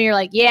ashwagandha? You're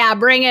like, yeah,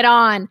 bring it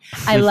on.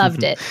 I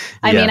loved it.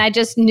 I mean, I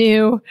just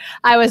knew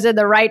I was in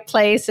the right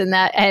place and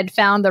that I had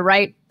found the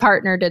right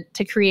partner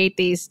to create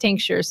these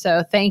tinctures.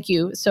 So thank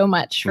you so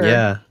much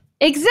for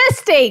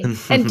existing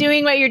and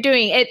doing what you're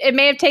doing. It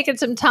may have taken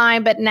some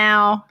time, but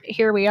now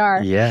here we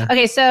are. Yeah.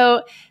 Okay.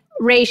 So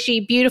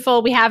reishi,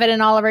 beautiful. We have it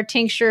in all of our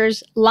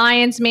tinctures.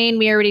 Lion's mane,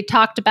 we already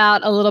talked about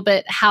a little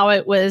bit how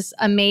it was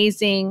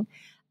amazing.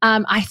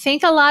 I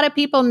think a lot of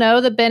people know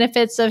the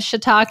benefits of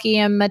shiitake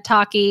and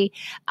maitake.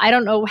 I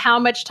don't know how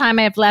much time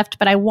I have left,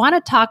 but I want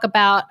to talk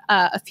about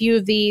a few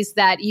of these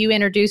that you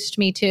introduced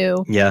me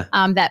to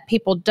that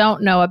people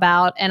don't know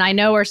about. And I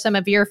know are some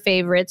of your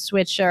favorites,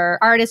 which are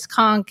artist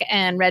conch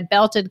and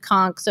red-belted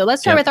conch. So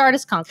let's start with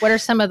artist conch. What are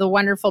some of the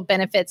wonderful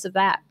benefits of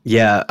that?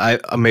 Yeah,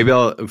 maybe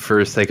I'll,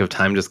 for sake of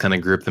time, just kind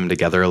of group them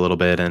together a little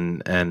bit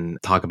and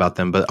talk about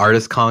them. But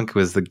artist conch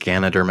was the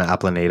Ganoderma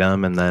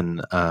applanatum, and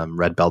then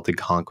red-belted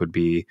conch would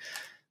be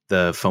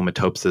the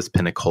Fomitopsis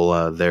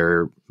pinicola.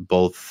 They're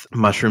both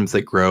mushrooms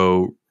that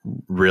grow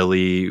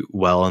really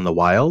well in the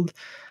wild.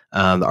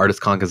 The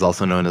artist conch is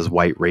also known as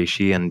white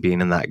reishi, and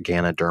being in that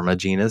Ganoderma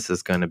genus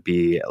is going to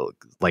be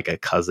like a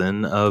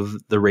cousin of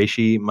the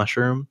reishi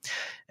mushroom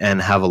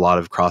and have a lot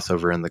of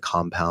crossover in the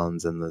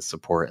compounds and the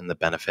support and the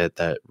benefit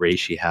that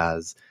reishi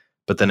has.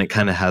 But then it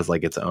kind of has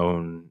like its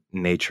own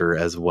nature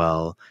as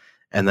well.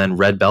 And then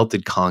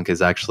red-belted conch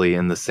is actually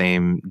in the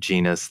same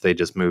genus they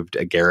just moved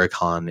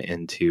agarikon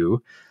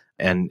into.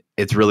 And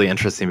it's really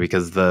interesting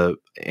because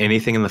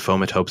anything in the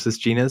Fomitopsis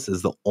genus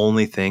is the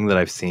only thing that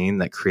I've seen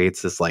that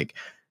creates this like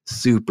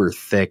super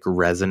thick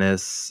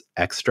resinous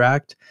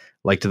extract,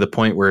 like to the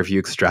point where if you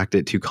extract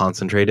it too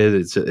concentrated,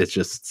 it's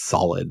just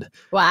solid.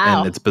 Wow.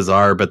 And it's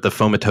bizarre, but the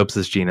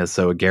Fomitopsis genus,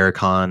 so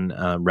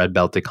agarikon,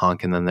 red-belted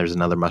conch, and then there's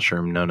another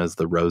mushroom known as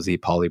the rosy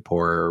polypore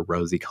or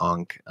rosy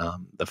conch,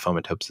 the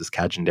Fomitopsis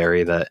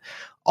cagendari, that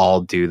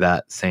all do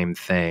that same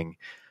thing.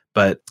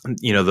 But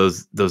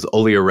those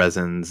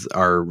oleoresins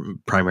are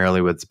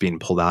primarily what's being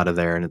pulled out of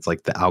there, and it's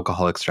like the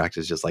alcohol extract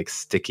is just like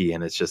sticky,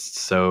 and it's just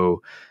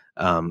so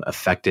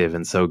effective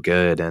and so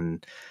good.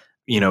 And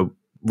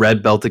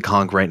red belted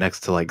conch right next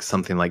to like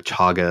something like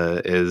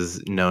chaga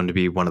is known to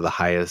be one of the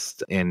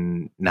highest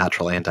in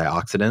natural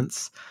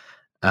antioxidants.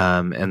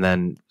 And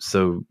then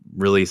so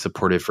really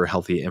supportive for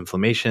healthy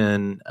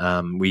inflammation.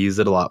 We use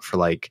it a lot for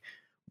like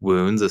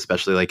wounds,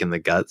 especially like in the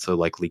gut, so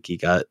like leaky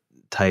gut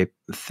type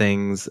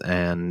things,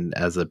 and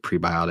as a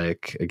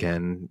prebiotic,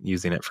 again,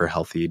 using it for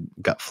healthy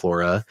gut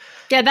flora.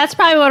 Yeah, that's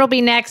probably what'll be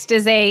next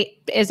is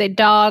a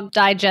dog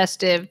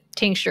digestive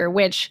tincture,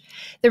 which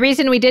the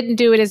reason we didn't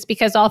do it is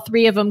because all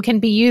three of them can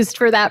be used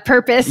for that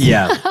purpose.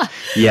 Yeah,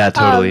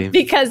 totally.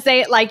 Because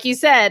they, like you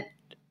said,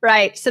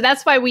 right. So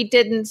that's why we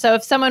didn't. So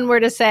if someone were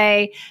to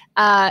say,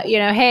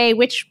 hey,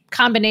 which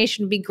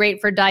combination would be great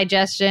for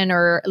digestion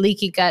or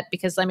leaky gut?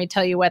 Because let me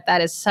tell you what,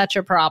 that is such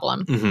a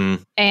problem.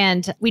 Mm-hmm.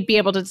 And we'd be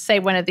able to say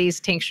one of these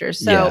tinctures.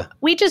 So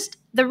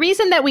the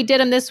reason that we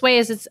did them this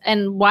way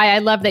and why I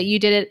love that you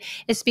did it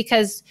is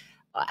because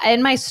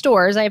in my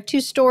stores, I have 2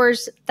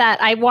 stores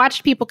that I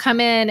watched people come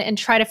in and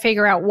try to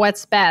figure out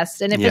what's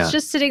best. And if it's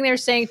just sitting there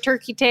saying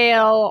turkey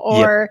tail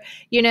or,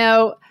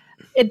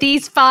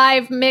 these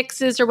 5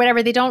 mixes or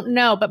whatever, they don't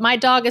know, but my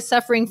dog is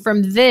suffering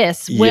from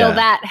this. Will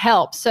that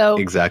help? So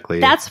exactly,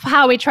 that's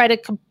how we try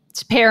to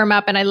pair them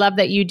up. And I love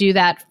that you do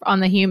that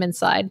on the human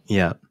side.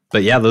 Yeah.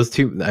 But yeah, those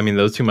two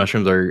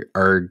mushrooms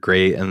are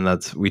great.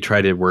 And we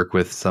try to work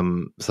with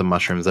some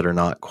mushrooms that are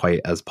not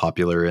quite as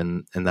popular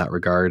in that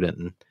regard.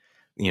 And,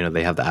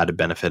 they have the added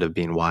benefit of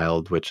being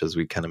wild, which, as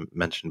we kind of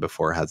mentioned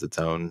before, has its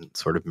own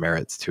sort of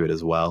merits to it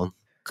as well.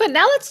 Good.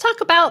 Now let's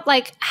talk about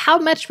like how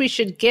much we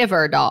should give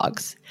our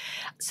dogs.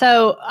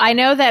 So I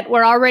know that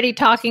we're already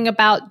talking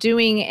about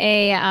doing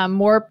a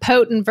more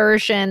potent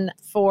version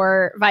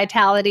for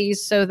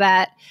Vitalities, so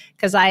that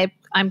because I'm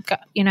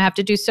have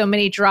to do so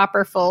many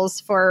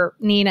dropperfuls for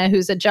Nina,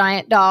 who's a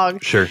giant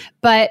dog. Sure.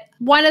 But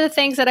one of the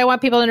things that I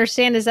want people to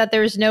understand is that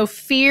there's no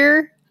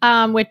fear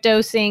with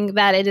dosing.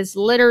 That it is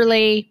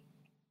literally,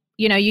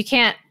 you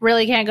can't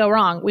go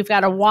wrong. We've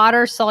got a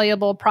water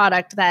soluble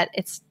product that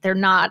it's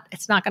not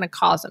going to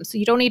cause them. So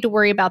you don't need to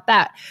worry about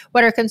that.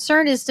 What our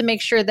concern is to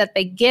make sure that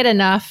they get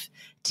enough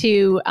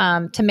to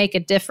make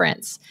a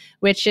difference,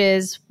 which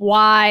is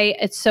why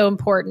it's so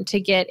important to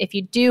get, if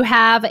you do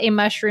have a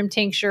mushroom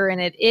tincture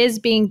and it is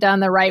being done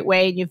the right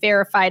way and you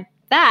verified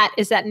that,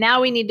 is that now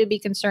we need to be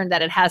concerned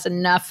that it has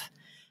enough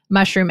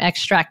mushroom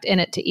extract in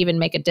it to even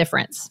make a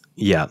difference.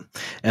 Yeah.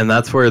 And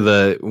that's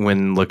where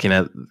when looking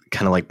at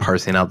kind of like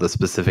parsing out the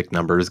specific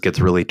numbers gets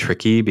really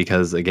tricky,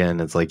 because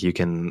again, it's like you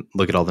can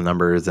look at all the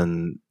numbers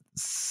and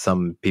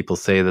some people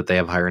say that they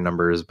have higher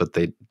numbers, but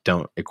they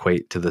don't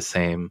equate to the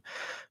same.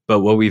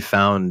 But what we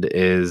found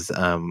is,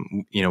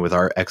 with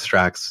our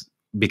extracts,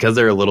 because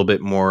they're a little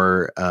bit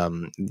more,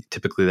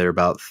 typically they're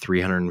about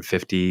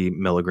 350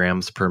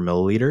 milligrams per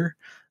milliliter,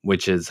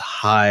 which is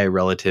high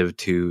relative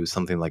to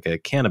something like a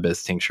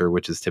cannabis tincture,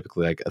 which is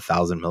typically like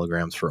 1,000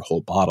 milligrams for a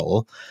whole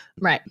bottle.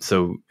 Right.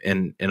 So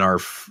in our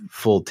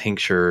full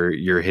tincture,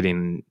 you're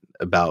hitting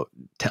about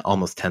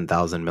almost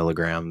 10,000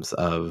 milligrams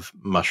of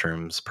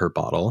mushrooms per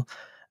bottle.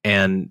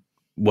 And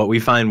what we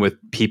find with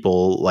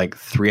people, like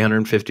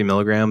 350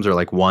 milligrams or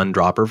like 1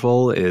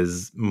 dropperful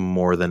is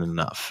more than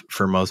enough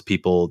for most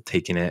people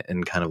taking it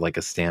in kind of like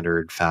a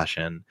standard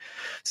fashion.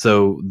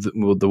 So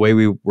the way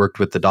we worked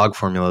with the dog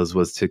formulas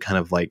was to kind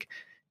of like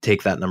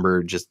take that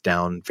number just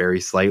down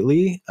very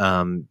slightly,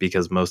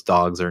 because most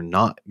dogs are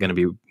not going to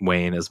be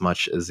weighing as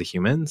much as a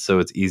human. So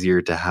it's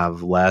easier to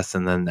have less.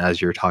 And then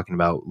as you're talking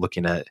about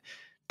looking at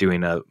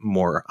doing a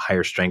more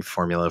higher strength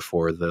formula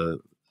for the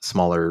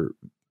smaller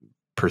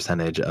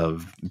percentage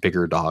of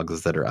bigger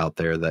dogs that are out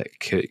there that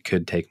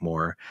could take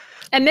more.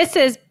 And this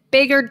is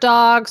bigger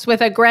dogs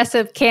with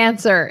aggressive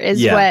cancer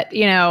is what,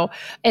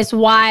 is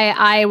why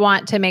I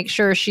want to make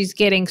sure she's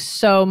getting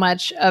so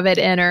much of it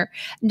in her.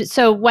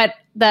 So what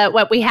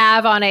we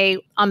have on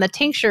the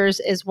tinctures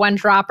is 1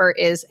 dropper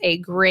is a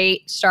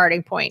great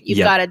starting point. You've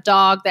got a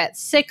dog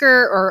that's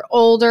sicker or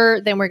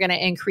older, then we're going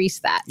to increase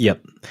that.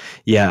 Yep.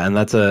 Yeah. And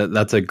that's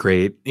a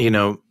great,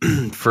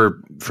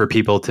 for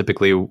people,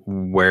 typically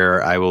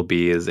where I will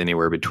be is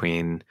anywhere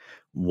between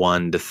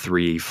 1 to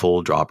 3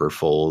 full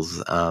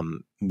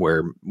dropperfuls,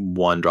 where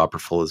 1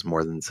 dropperful is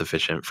more than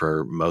sufficient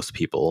for most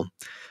people.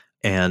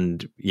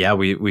 And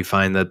we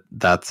find that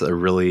that's a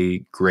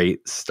really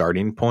great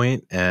starting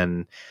point.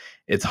 And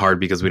it's hard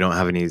because we don't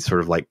have any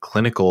sort of like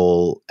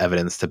clinical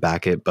evidence to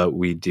back it, but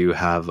we do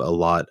have a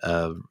lot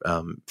of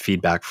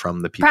feedback from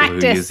the people who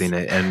are using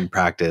it and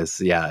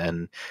practice. Yeah.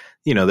 And,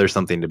 there's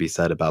something to be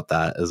said about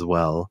that as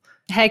well.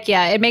 Heck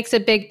yeah. It makes a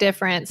big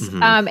difference.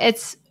 Mm-hmm.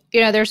 It's,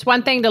 there's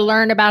one thing to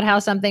learn about how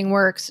something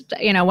works.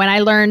 When I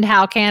learned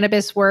how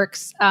cannabis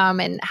works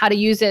and how to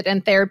use it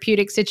in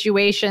therapeutic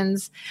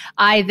situations,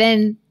 I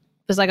then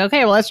was like,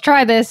 okay, well, let's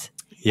try this.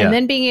 Yeah. And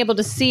then being able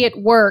to see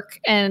it work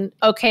and,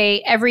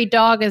 okay, every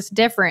dog is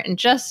different. And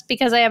just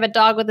because I have a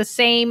dog with the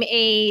same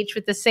age,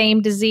 with the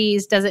same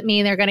disease, doesn't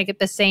mean they're going to get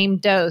the same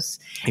dose.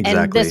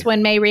 Exactly. And this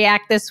one may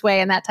react this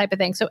way and that type of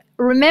thing. So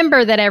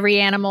remember that every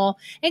animal,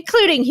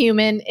 including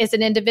human, is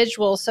an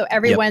individual. So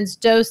everyone's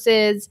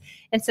doses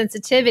and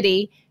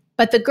sensitivity.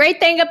 But the great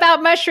thing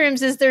about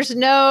mushrooms is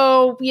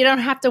you don't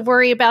have to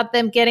worry about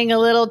them getting a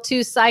little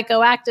too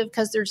psychoactive,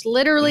 because there's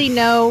literally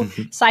no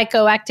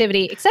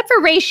psychoactivity except for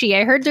reishi.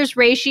 I heard there's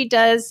reishi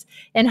does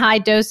in high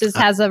doses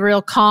has a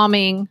real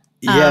calming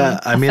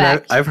I mean,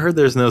 effect. I've heard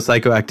there's no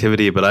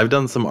psychoactivity, but I've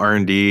done some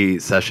R&D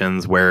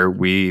sessions where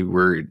we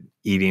were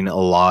eating a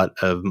lot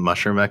of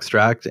mushroom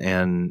extract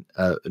and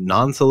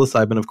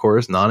non-psilocybin, of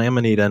course,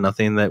 non-amanita,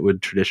 nothing that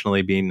would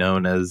traditionally be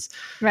known as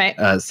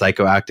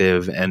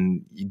psychoactive,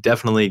 and you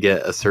definitely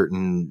get a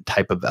certain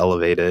type of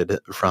elevated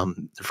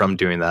from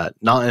doing that.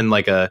 Not in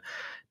like a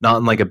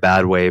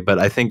bad way, but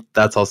I think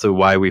that's also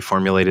why we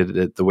formulated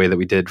it the way that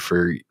we did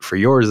for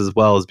yours as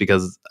well, is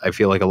because I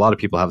feel like a lot of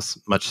people have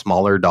much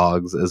smaller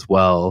dogs as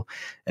well,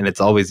 and it's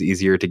always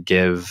easier to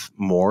give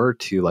more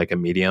to like a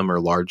medium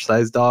or large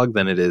size dog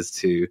than it is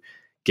to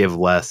give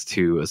less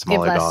to a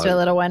smaller dog. Give less to a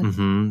little one.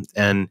 Mm-hmm.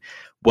 And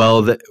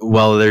well,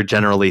 they're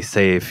generally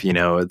safe.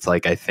 It's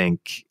like, I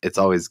think it's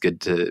always good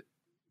to,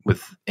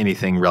 with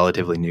anything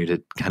relatively new,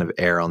 to kind of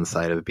err on the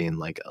side of being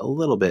like a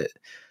little bit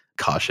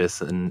cautious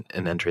and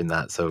entering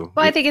that. So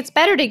I think it's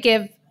better to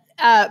give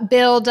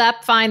build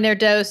up, find their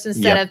dose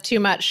instead of too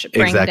much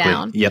bring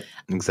down. Yep,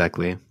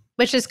 exactly.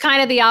 Which is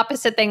kind of the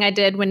opposite thing I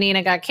did when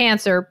Nina got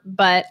cancer,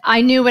 but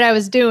I knew what I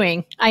was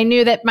doing. I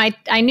knew that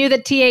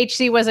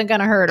THC wasn't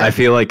going to hurt her. I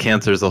feel like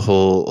cancer is a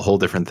whole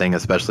different thing,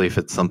 especially if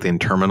it's something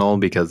terminal,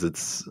 because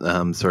it's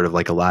sort of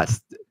like a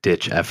last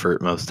ditch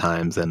effort most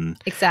times. And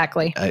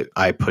exactly,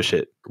 I push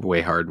it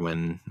way hard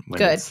when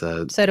it's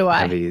a so do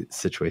I. Heavy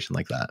situation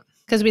like that.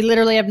 Because we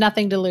literally have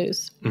nothing to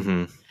lose.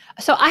 Mm-hmm.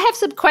 So I have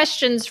some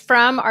questions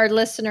from our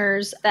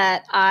listeners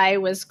that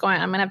I'm going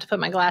to have to put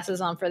my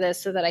glasses on for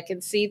this so that I can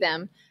see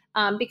them.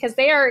 Because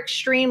they are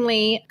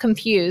extremely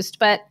confused,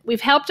 but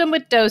we've helped them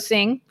with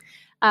dosing,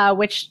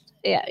 which,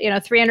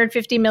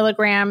 350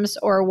 milligrams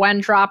or one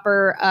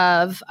dropper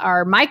of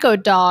our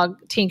Myco Dog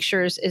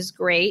tinctures is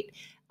great.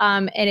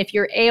 And if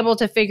you're able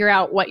to figure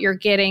out what you're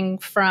getting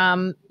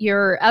from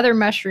your other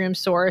mushroom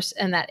source,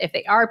 and that if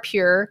they are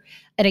pure,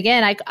 and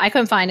again, I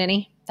couldn't find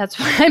any. That's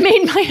why I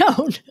made my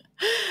own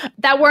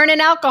that weren't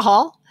in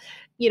alcohol,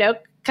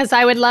 because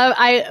I would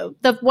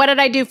what did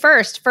I do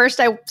first? First,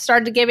 I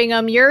started giving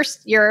them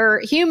your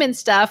human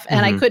stuff,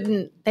 and I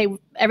couldn't,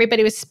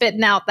 everybody was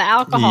spitting out the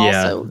alcohol.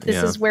 Yeah, so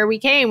this is where we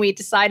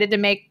decided to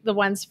make the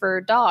ones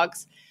for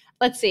dogs.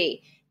 Let's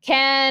see.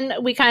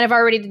 We kind of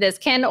already did this.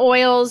 Can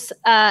oils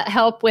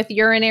help with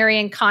urinary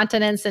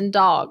incontinence in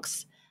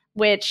dogs?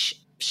 Which,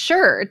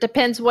 sure, it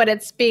depends what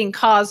it's being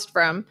caused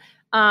from.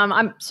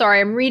 I'm sorry,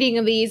 I'm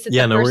reading these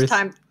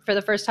for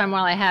the first time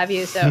while I have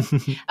you. So,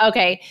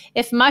 okay.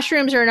 If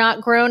mushrooms are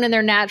not grown in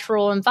their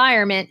natural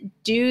environment,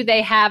 do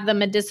they have the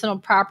medicinal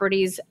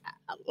properties?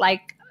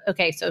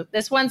 So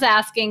this one's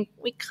asking,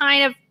 we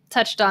kind of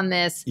touched on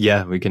this.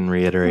 Yeah, we can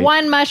reiterate.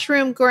 One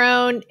mushroom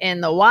grown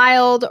in the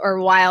wild or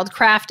wild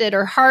crafted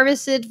or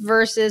harvested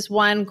versus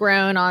one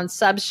grown on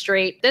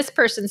substrate. This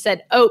person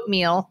said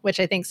oatmeal, which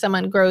I think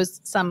some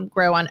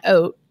grow on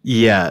oat.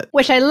 Yeah.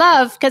 Which I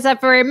love, because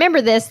if I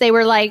remember this, they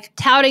were like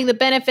touting the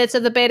benefits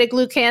of the beta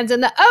glucans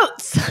in the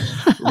oats.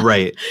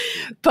 Right.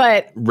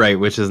 Right,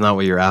 which is not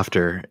what you're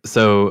after.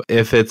 So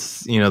if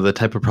it's, the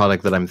type of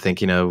product that I'm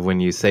thinking of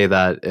when you say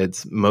that,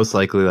 it's most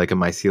likely like a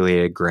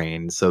myceliated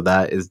grain. So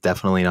that is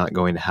definitely not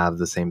going to have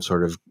the same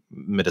sort of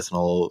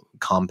medicinal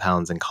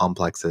compounds and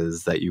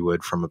complexes that you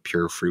would from a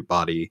pure fruit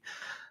body.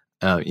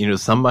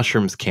 Some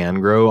mushrooms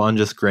can grow on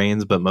just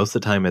grains, but most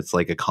of the time it's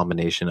like a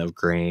combination of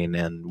grain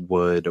and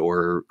wood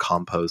or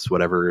compost,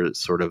 whatever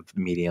sort of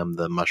medium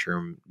the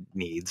mushroom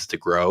needs to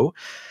grow.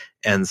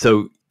 And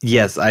so,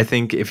 yes, I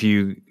think if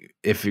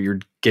you're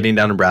getting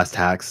down to brass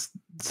tacks,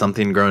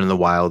 something grown in the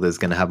wild is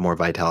going to have more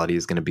vitality,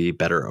 is going to be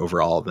better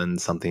overall than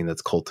something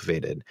that's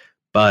cultivated.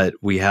 But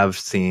we have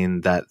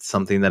seen that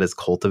something that is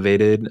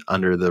cultivated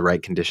under the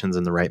right conditions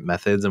and the right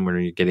methods, and when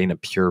you're getting a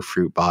pure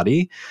fruit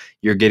body,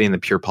 you're getting the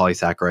pure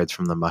polysaccharides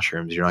from the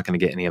mushrooms. You're not going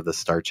to get any of the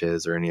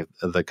starches or any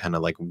of the kind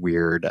of like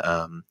weird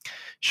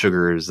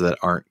sugars that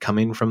aren't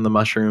coming from the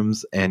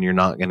mushrooms, and you're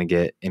not going to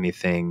get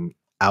anything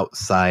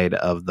outside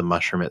of the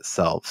mushroom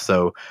itself.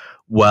 So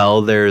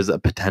while there's a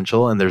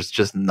potential, and there's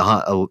just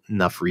not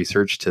enough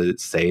research to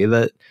say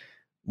that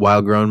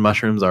wild grown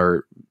mushrooms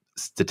are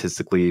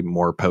statistically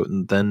more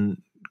potent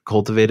than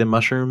cultivated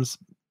mushrooms,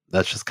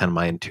 that's just kind of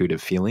my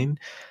intuitive feeling.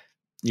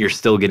 You're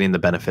still getting the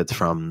benefits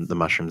from the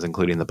mushrooms,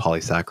 including the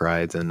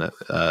polysaccharides and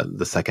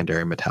the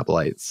secondary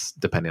metabolites,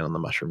 depending on the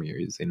mushroom you're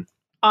using.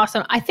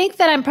 Awesome. I think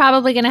that I'm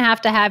probably going to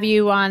have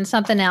you on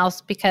something else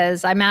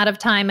because I'm out of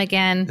time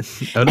again.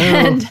 Oh, no.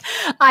 And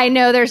I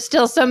know there's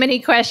still so many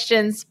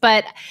questions,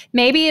 but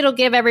maybe it'll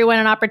give everyone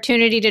an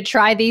opportunity to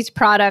try these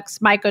products,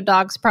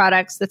 MycoDog's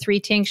products, the 3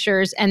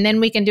 tinctures, and then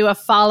we can do a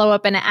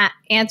follow-up and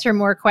answer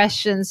more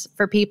questions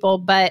for people.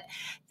 But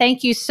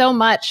thank you so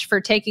much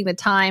for taking the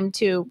time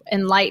to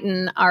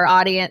enlighten our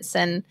audience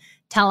and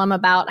tell them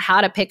about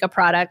how to pick a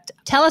product.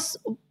 Tell us,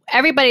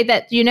 everybody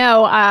that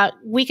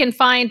we can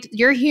find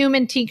your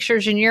human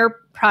tinctures and your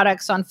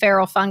products on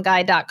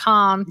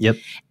feralfungi.com. Yep.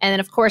 And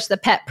then, of course, the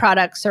pet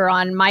products are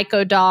on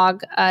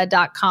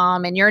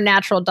mycodog.com and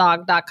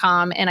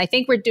yournaturaldog.com. And I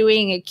think we're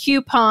doing a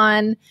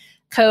coupon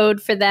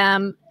code for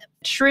them.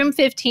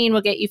 Shroom15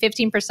 will get you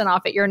 15%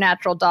 off at Your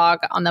Natural Dog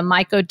on the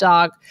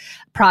MycoDog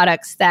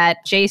products that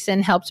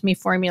Jason helped me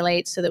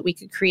formulate so that we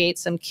could create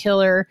some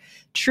killer,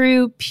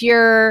 true,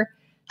 pure,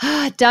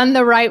 done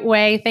the right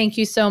way. Thank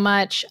you so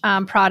much.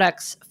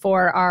 Products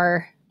for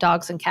our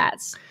dogs and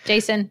cats.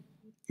 Jason,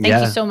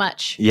 thank you so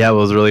much. Yeah, it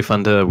was really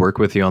fun to work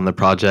with you on the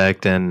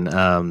project and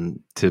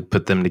to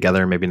put them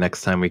together. Maybe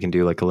next time we can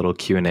do like a little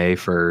Q&A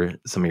for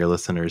some of your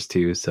listeners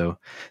too. So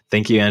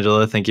thank you,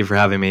 Angela. Thank you for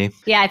having me.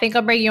 Yeah, I think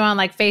I'll bring you on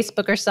like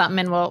Facebook or something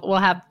and we'll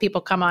have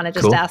people come on and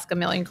just ask a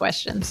million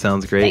questions.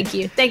 Sounds great. Thank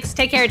you. Thanks.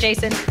 Take care,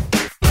 Jason.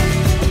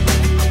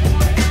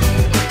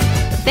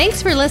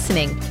 Thanks for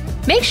listening.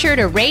 Make sure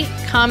to rate,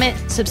 comment,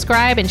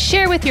 subscribe, and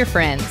share with your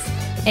friends.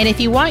 And if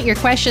you want your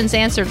questions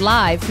answered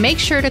live, make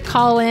sure to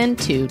call in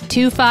to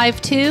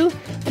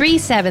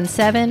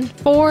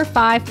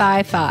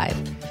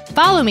 252-377-4555.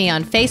 Follow me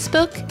on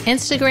Facebook,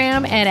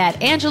 Instagram, and at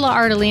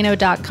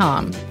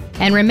angelaardolino.com.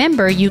 And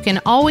remember, you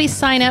can always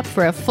sign up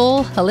for a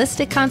full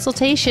holistic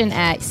consultation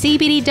at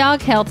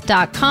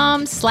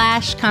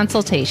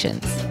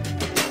cbddoghealth.com/consultations.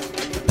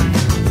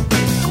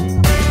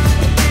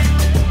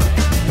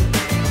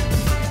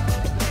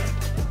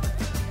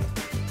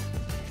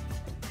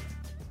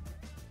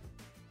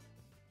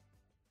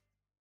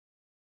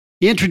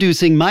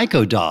 Introducing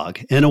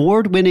MycoDog, an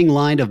award-winning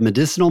line of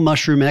medicinal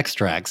mushroom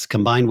extracts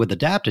combined with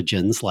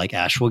adaptogens like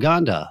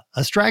ashwagandha,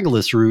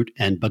 astragalus root,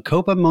 and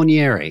Bacopa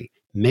monnieri,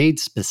 made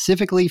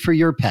specifically for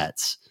your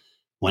pets.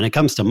 When it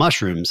comes to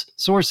mushrooms,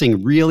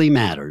 sourcing really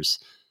matters.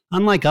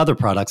 Unlike other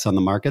products on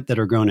the market that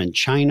are grown in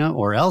China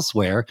or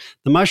elsewhere,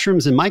 the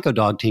mushrooms in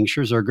MycoDog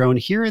tinctures are grown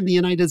here in the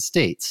United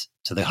States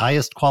to the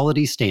highest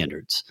quality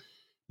standards.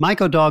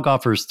 MycoDog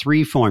offers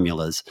 3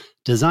 formulas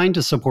designed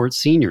to support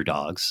senior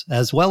dogs,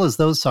 as well as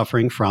those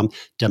suffering from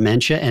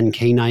dementia and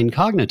canine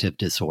cognitive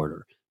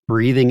disorder,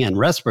 breathing and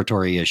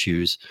respiratory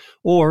issues,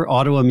 or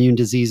autoimmune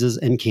diseases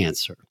and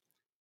cancer.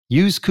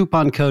 Use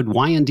coupon code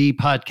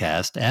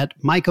YNDPodcast at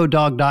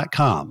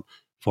mycodog.com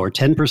for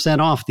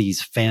 10% off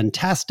these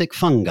fantastic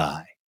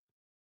fungi.